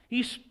that.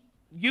 He's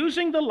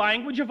using the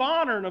language of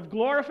honor and of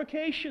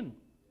glorification.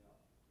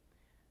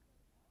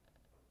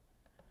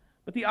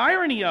 But the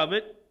irony of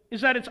it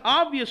is that it's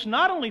obvious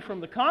not only from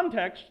the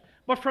context,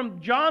 but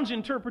from John's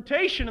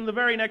interpretation in the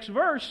very next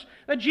verse,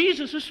 that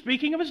Jesus is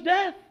speaking of his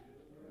death.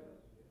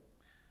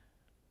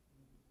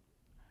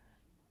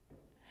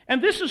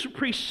 And this is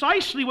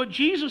precisely what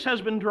Jesus has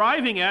been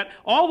driving at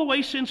all the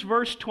way since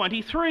verse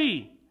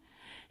 23.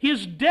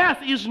 His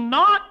death is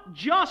not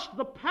just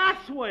the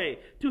pathway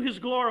to his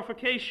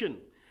glorification,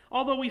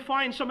 although we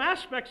find some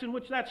aspects in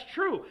which that's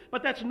true.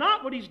 But that's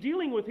not what he's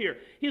dealing with here.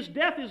 His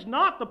death is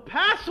not the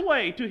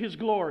pathway to his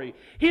glory.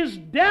 His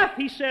death,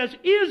 he says,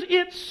 is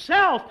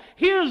itself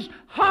his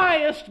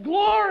highest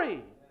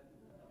glory.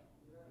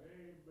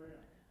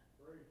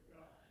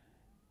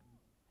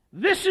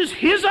 This is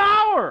his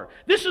hour.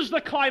 This is the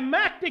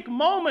climactic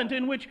moment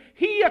in which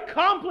he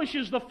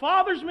accomplishes the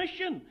Father's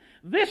mission.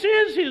 This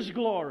is his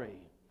glory.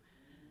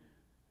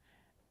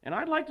 And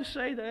I'd like to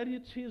say that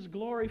it's his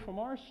glory from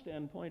our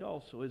standpoint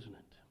also, isn't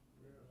it?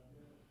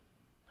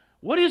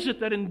 What is it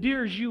that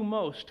endears you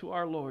most to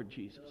our Lord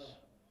Jesus?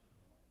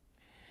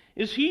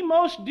 Is he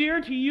most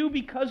dear to you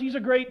because he's a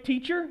great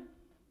teacher?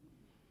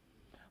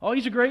 Oh,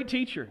 he's a great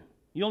teacher.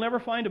 You'll never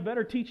find a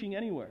better teaching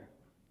anywhere.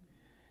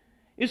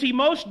 Is he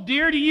most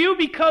dear to you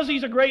because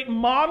he's a great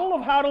model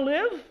of how to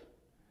live?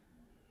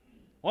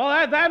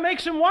 Well, that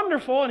makes him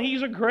wonderful, and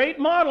he's a great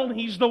model, and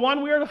he's the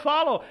one we are to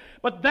follow.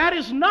 But that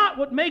is not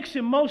what makes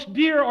him most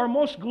dear or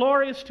most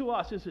glorious to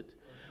us, is it?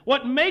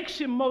 What makes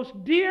him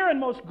most dear and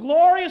most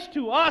glorious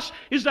to us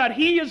is that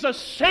he is a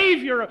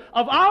Savior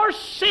of our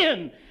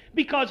sin,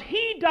 because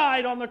he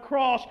died on the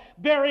cross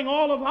bearing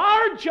all of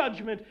our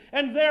judgment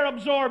and there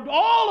absorbed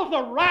all of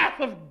the wrath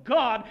of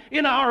God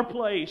in our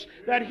place.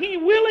 That he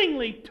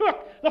willingly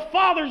took the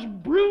Father's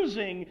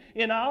bruising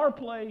in our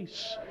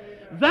place.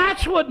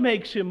 That's what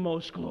makes him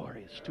most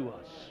glorious to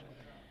us.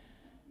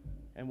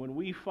 And when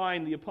we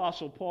find the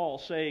Apostle Paul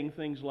saying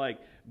things like,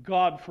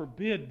 God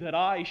forbid that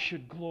I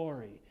should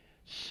glory,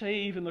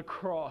 save in the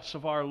cross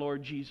of our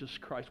Lord Jesus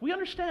Christ. We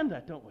understand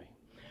that, don't we?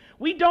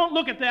 We don't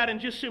look at that and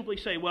just simply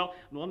say, well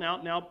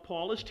now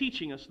Paul is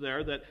teaching us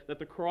there that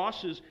the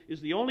cross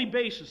is the only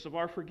basis of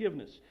our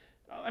forgiveness.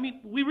 I mean,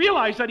 we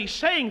realize that he's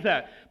saying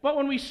that. But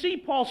when we see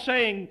Paul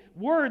saying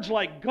words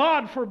like,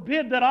 God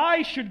forbid that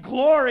I should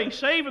glory,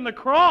 save in the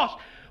cross,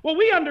 well,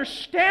 we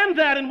understand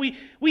that, and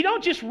we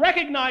don't just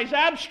recognize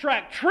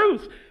abstract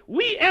truth.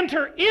 We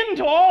enter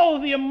into all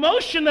of the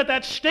emotion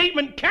that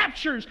statement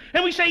captures,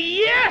 and we say,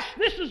 yes,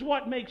 this is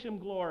what makes him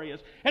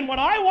glorious. And when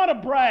I want to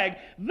brag,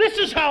 this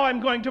is how I'm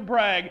going to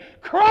brag.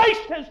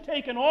 Christ has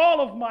taken all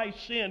of my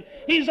sin.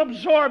 He's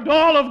absorbed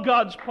all of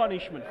God's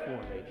punishment for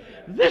me.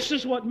 This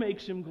is what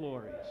makes him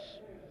glorious.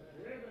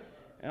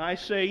 And I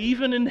say,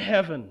 even in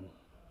heaven,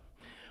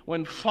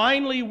 when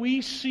finally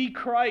we see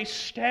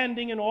Christ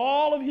standing in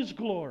all of his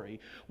glory,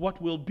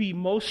 what will be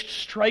most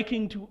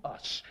striking to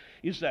us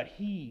is that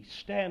he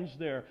stands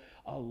there,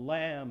 a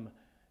lamb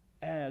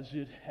as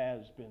it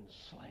has been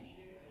slain.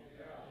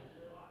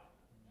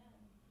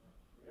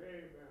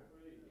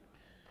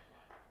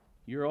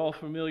 You're all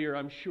familiar,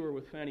 I'm sure,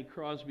 with Fanny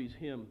Crosby's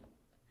hymn,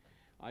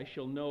 I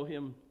shall know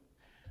him,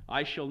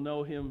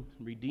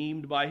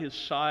 redeemed by his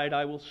side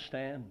I will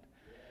stand.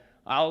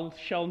 I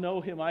shall know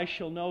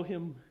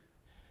him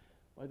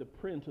by the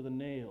print of the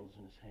nails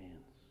in his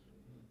hands.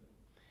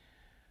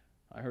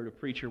 I heard a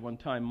preacher one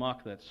time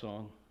mock that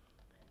song.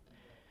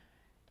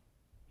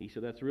 He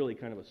said, that's really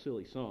kind of a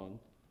silly song.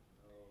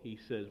 He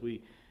says,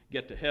 we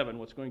get to heaven,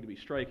 what's going to be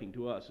striking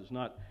to us is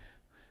not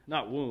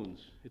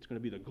wounds. It's going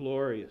to be the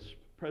glorious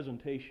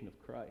presentation of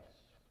Christ.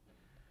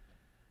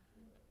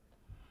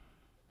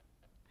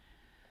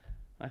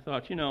 I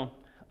thought,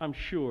 I'm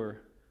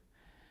sure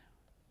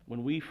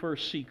when we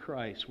first see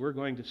Christ, we're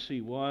going to see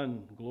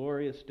one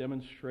glorious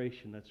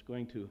demonstration that's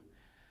going to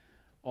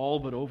all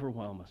but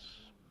overwhelm us.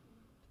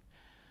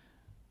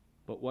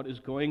 But what is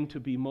going to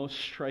be most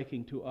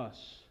striking to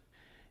us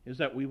is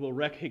that we will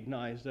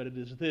recognize that it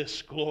is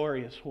this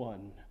glorious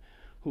one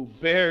who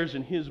bears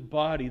in his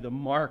body the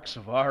marks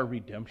of our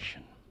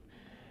redemption.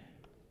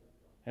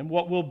 And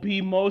what will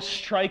be most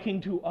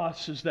striking to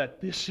us is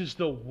that this is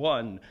the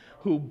one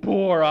who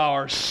bore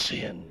our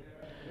sin.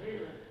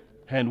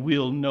 And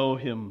we'll know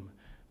him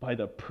by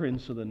the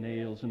prints of the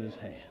nails in his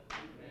hand.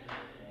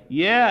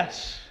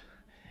 Yes,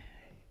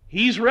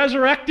 he's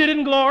resurrected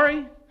in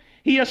glory.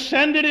 He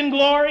ascended in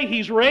glory.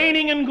 He's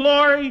reigning in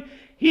glory.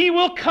 He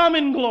will come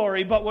in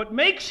glory. But what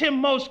makes him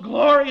most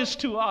glorious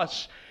to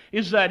us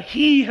is that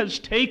he has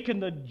taken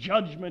the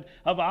judgment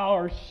of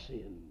our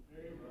sin.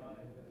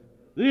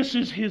 This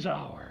is his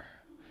hour.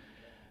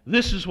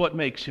 This is what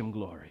makes him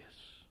glorious.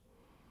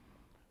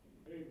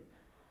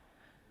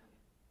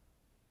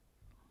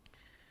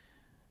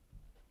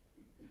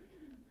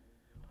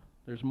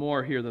 There's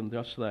more here than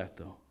just that,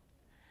 though.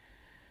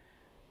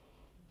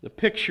 The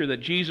picture that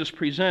Jesus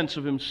presents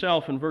of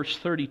himself in verse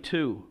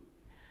 32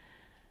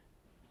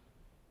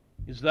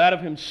 is that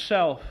of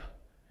himself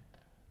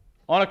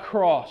on a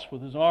cross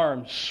with his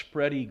arms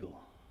spread eagle.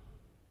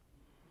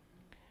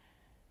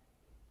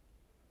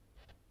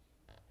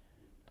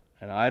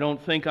 And I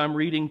don't think I'm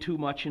reading too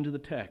much into the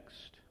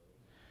text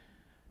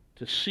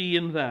to see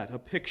in that a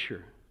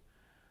picture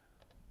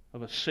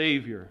of a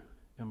Savior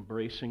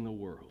embracing the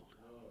world.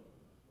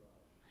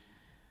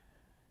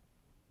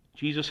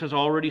 Jesus has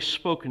already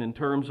spoken in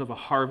terms of a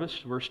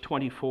harvest, verse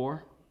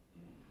 24.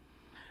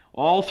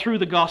 All through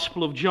the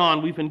Gospel of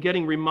John, we've been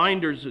getting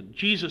reminders that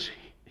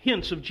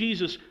hints of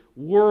Jesus'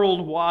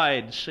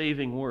 worldwide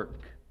saving work.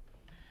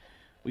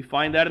 We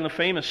find that in the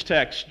famous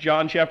text,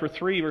 John chapter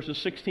 3, verses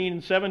 16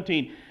 and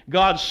 17.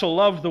 God so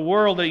loved the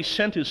world that he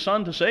sent his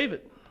Son to save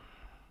it.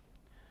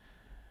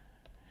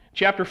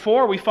 Chapter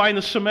 4, we find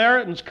the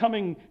Samaritans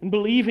coming and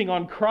believing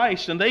on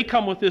Christ, and they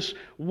come with this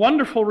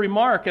wonderful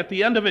remark at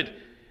the end of it: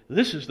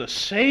 this is the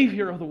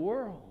Savior of the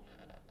world.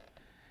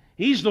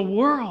 He's the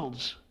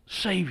world's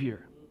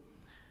Savior.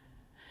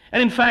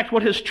 And in fact,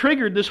 what has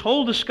triggered this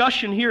whole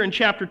discussion here in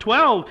chapter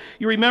 12,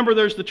 you remember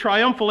there's the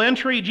triumphal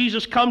entry.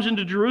 Jesus comes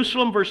into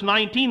Jerusalem, verse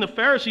 19. The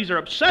Pharisees are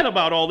upset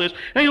about all this.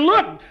 Hey,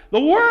 look, the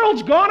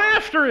world's gone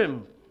after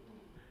him.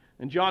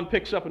 And John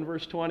picks up in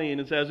verse 20, and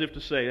it's as if to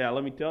say, yeah,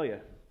 let me tell you,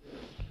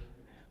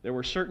 there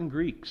were certain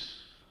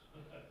Greeks.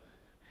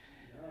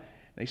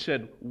 They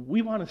said,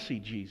 we want to see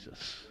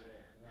Jesus.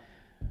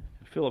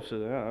 And Philip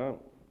said,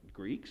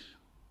 Greeks?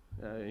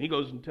 He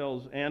goes and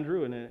tells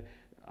Andrew,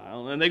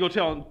 and they go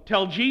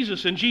tell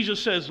Jesus, and Jesus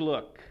says,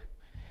 look,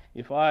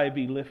 if I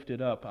be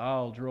lifted up,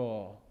 I'll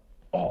draw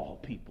all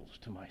peoples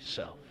to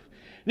myself.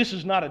 This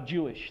is not a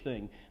Jewish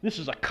thing. This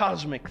is a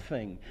cosmic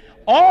thing.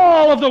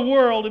 All of the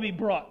world to be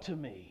brought to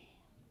me.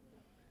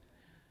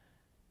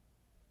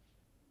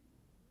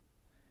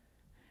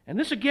 And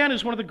this again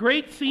is one of the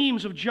great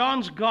themes of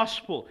John's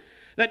gospel,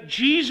 that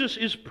Jesus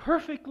is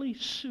perfectly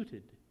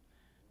suited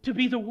to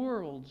be the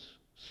world's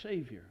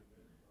Savior.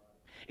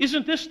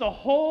 Isn't this the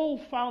whole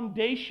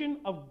foundation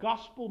of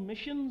gospel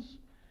missions?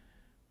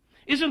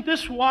 Isn't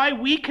this why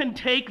we can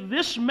take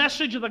this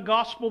message of the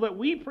gospel that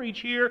we preach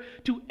here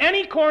to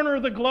any corner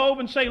of the globe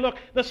and say, look,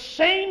 the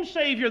same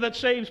Savior that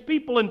saves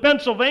people in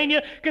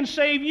Pennsylvania can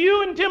save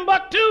you in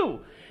Timbuktu.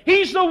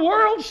 He's the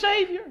world's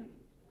Savior.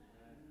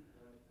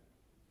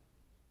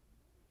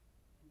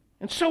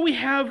 And so we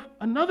have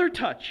another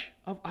touch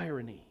of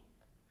irony.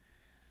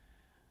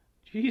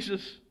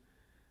 Jesus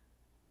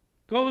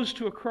goes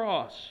to a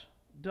cross,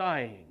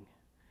 dying.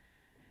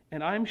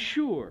 And I am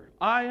sure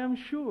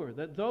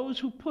that those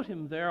who put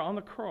him there on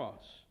the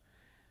cross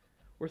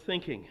were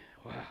thinking,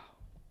 wow,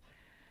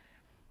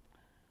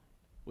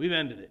 we've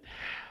ended it.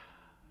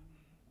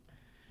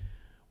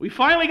 We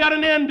finally got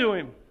an end to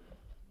him.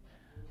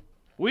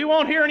 We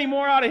won't hear any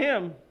more out of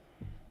him.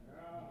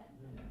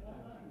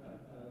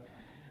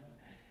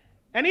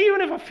 And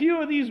even if a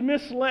few of these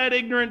misled,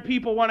 ignorant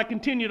people want to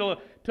continue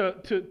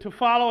to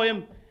follow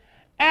him,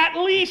 at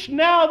least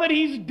now that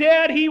he's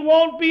dead, he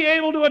won't be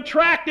able to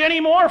attract any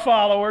more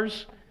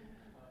followers.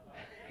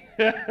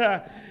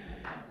 But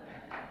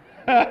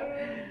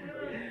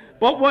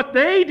what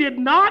they did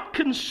not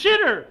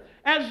consider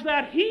as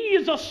that he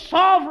is a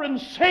sovereign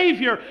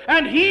Savior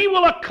and he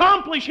will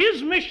accomplish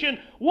his mission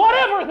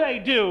whatever they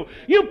do.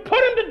 You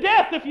put him to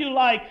death if you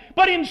like,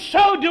 but in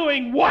so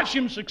doing, watch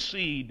him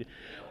succeed.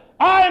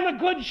 I am a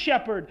good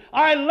shepherd.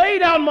 I lay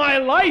down my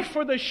life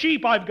for the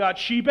sheep. I've got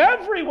sheep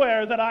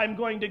everywhere that I'm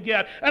going to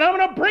get, and I'm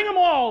going to bring them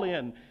all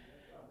in.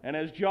 And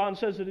as John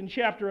says it in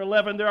chapter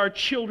 11, there are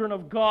children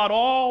of God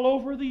all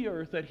over the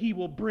earth that he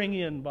will bring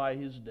in by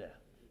his death.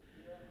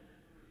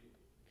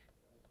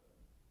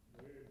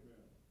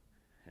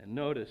 And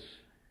notice,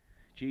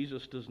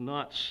 Jesus does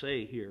not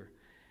say here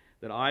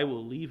that I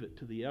will leave it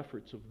to the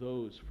efforts of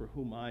those for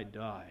whom I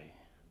die.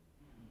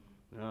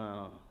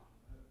 No.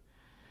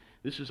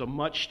 This is a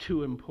much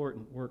too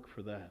important work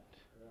for that.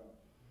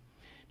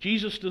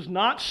 Jesus does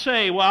not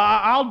say, well,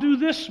 I'll do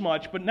this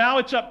much, but now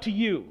it's up to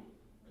you.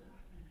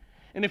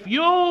 And if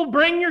you'll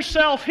bring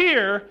yourself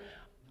here,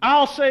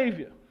 I'll save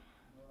you.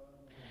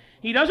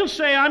 He doesn't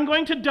say, I'm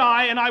going to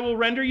die and I will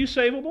render you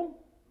savable.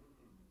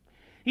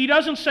 He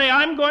doesn't say,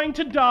 I'm going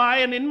to die,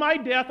 and in my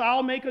death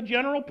I'll make a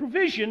general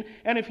provision,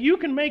 and if you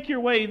can make your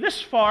way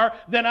this far,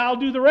 then I'll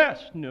do the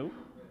rest. No.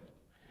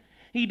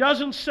 He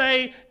doesn't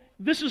say,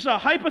 this is a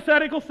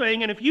hypothetical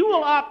thing, and if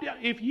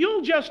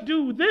you'll just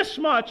do this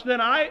much,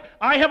 then I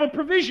have a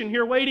provision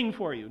here waiting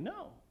for you.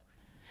 No.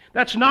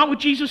 That's not what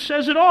Jesus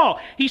says at all.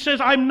 He says,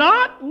 I'm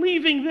not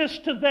leaving this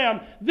to them.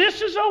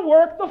 This is a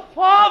work the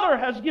Father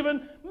has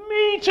given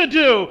me to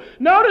do.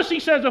 Notice he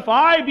says, if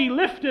I be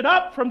lifted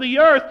up from the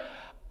earth,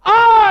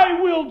 I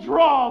will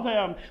draw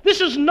them.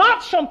 This is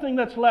not something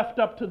that's left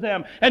up to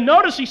them. And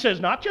notice he says,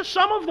 not just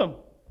some of them.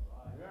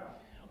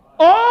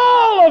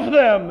 All of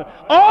them,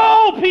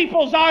 all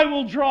peoples I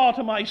will draw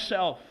to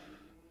myself.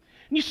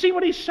 And you see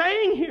what he's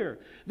saying here?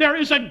 There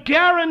is a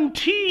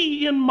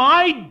guarantee in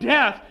my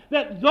death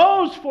that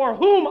those for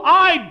whom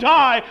I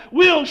die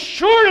will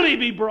surely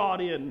be brought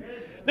in.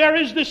 There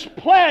is this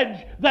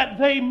pledge that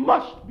they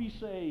must be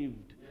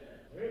saved.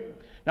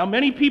 Now,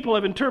 many people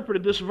have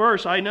interpreted this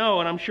verse, I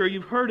know, and I'm sure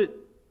you've heard it,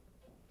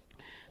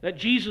 that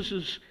Jesus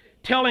is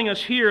telling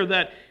us here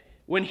that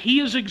when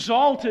He is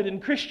exalted in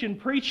Christian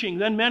preaching,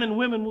 then men and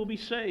women will be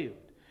saved.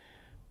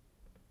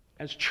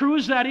 As true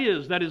as that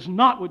is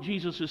not what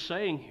Jesus is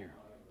saying here.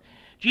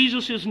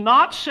 Jesus is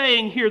not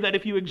saying here that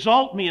if you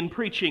exalt me in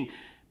preaching,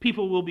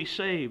 people will be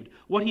saved.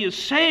 What He is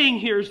saying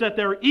here is that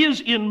there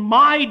is in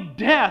my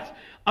death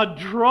a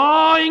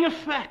drawing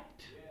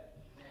effect.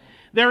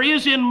 There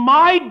is in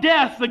my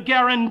death the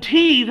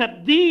guarantee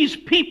that these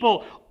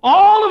people,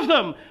 all of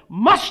them,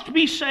 must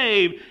be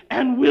saved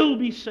and will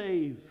be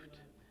saved.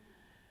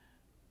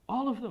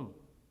 All of them.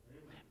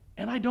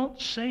 And I don't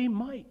say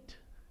might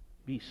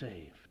be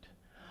saved.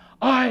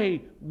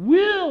 I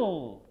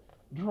will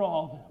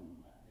draw them.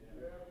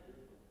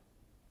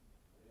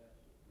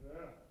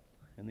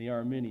 And the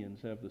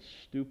Arminians have the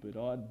stupid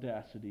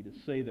audacity to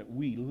say that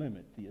we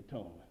limit the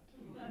atonement.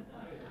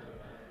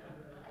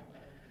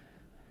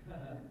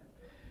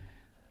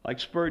 Like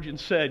Spurgeon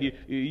said,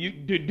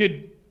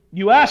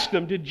 you ask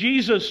them, did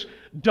Jesus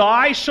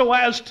die so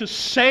as to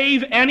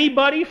save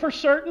anybody for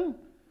certain?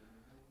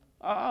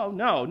 Oh,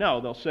 no,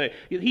 they'll say.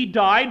 He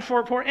died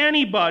for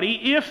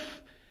anybody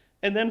if,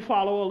 and then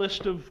follow a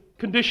list of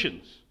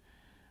conditions.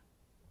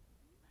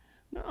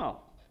 No.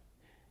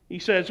 He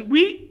says,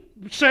 we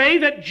say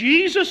that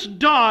Jesus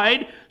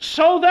died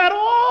so that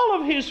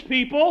all of His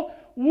people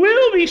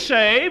will be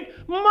saved,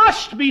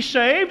 must be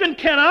saved, and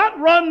cannot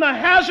run the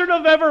hazard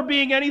of ever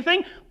being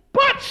anything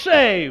but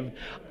saved.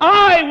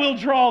 I will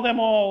draw them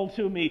all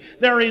to me.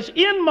 There is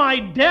in my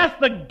death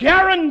the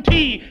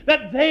guarantee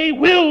that they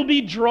will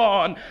be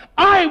drawn.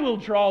 I will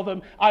draw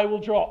them. I will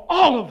draw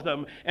all of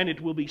them, and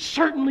it will be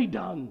certainly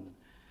done.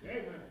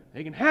 Amen.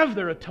 They can have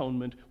their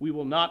atonement. We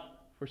will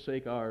not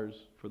forsake ours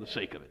for the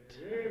sake of it.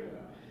 Amen.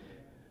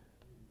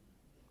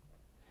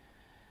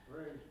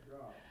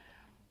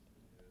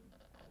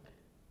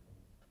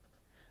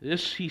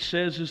 This, he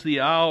says, is the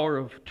hour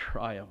of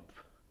triumph.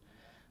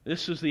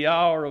 This is the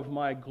hour of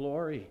my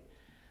glory,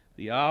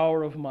 the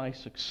hour of my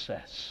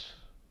success.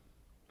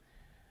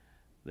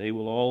 They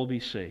will all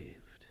be saved.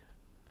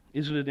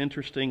 Isn't it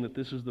interesting that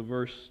this is the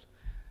verse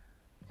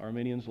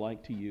Arminians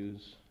like to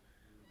use?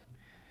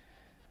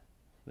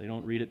 They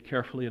don't read it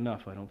carefully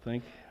enough, I don't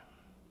think.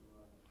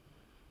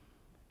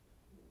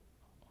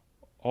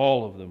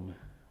 All of them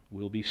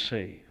will be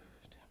saved.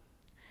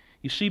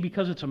 You see,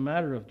 because it's a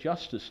matter of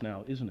justice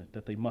now, isn't it,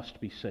 that they must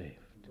be saved?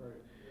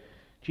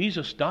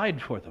 Jesus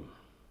died for them.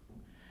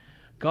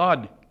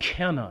 God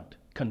cannot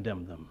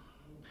condemn them.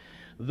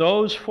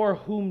 Those for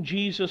whom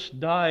Jesus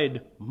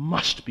died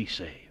must be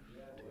saved,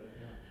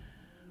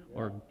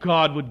 or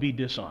God would be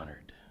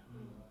dishonored.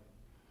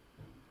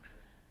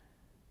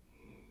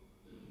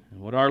 And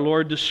what our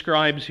Lord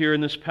describes here in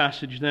this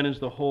passage then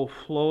is the whole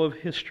flow of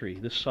history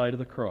this side of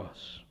the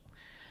cross.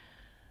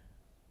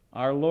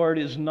 Our Lord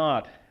is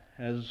not,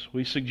 as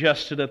we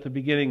suggested at the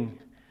beginning,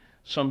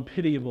 some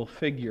pitiable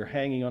figure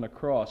hanging on a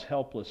cross,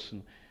 helpless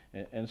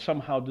and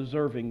somehow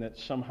deserving that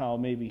somehow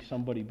maybe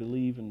somebody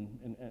believe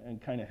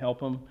and kind of help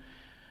him.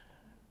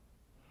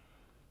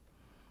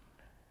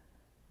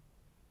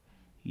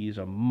 He is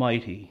a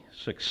mighty,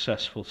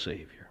 successful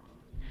Savior.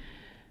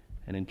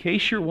 And in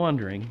case you're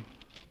wondering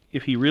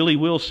if He really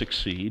will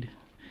succeed,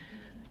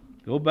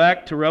 go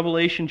back to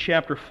Revelation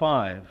chapter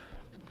 5.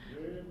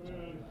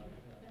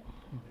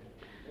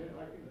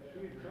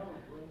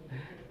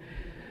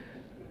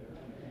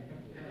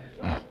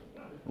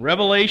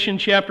 Revelation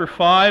chapter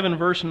 5 and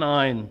verse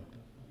 9.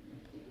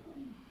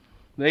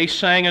 They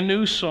sang a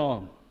new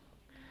song,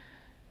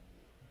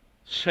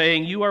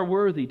 saying, "You are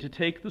worthy to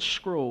take the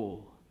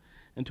scroll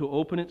and to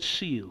open its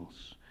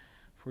seals,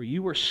 for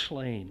you were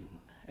slain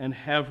and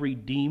have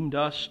redeemed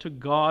us to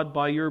God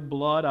by your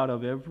blood out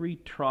of every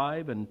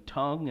tribe and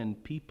tongue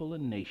and people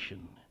and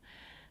nation,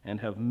 and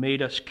have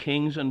made us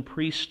kings and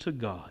priests to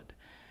God,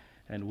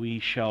 and we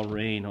shall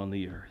reign on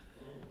the earth."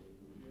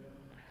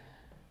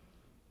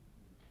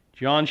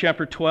 John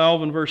chapter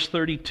 12 and verse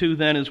 32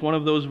 then is one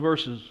of those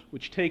verses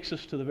which takes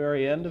us to the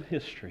very end of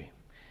history.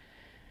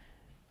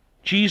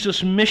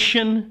 Jesus'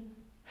 mission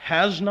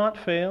has not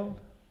failed,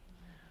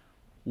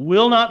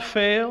 will not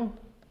fail,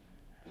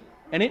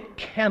 and it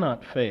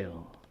cannot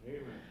fail,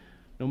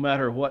 no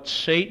matter what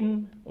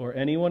Satan or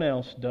anyone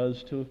else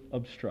does to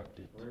obstruct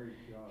it.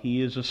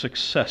 He is a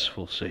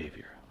successful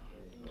Savior.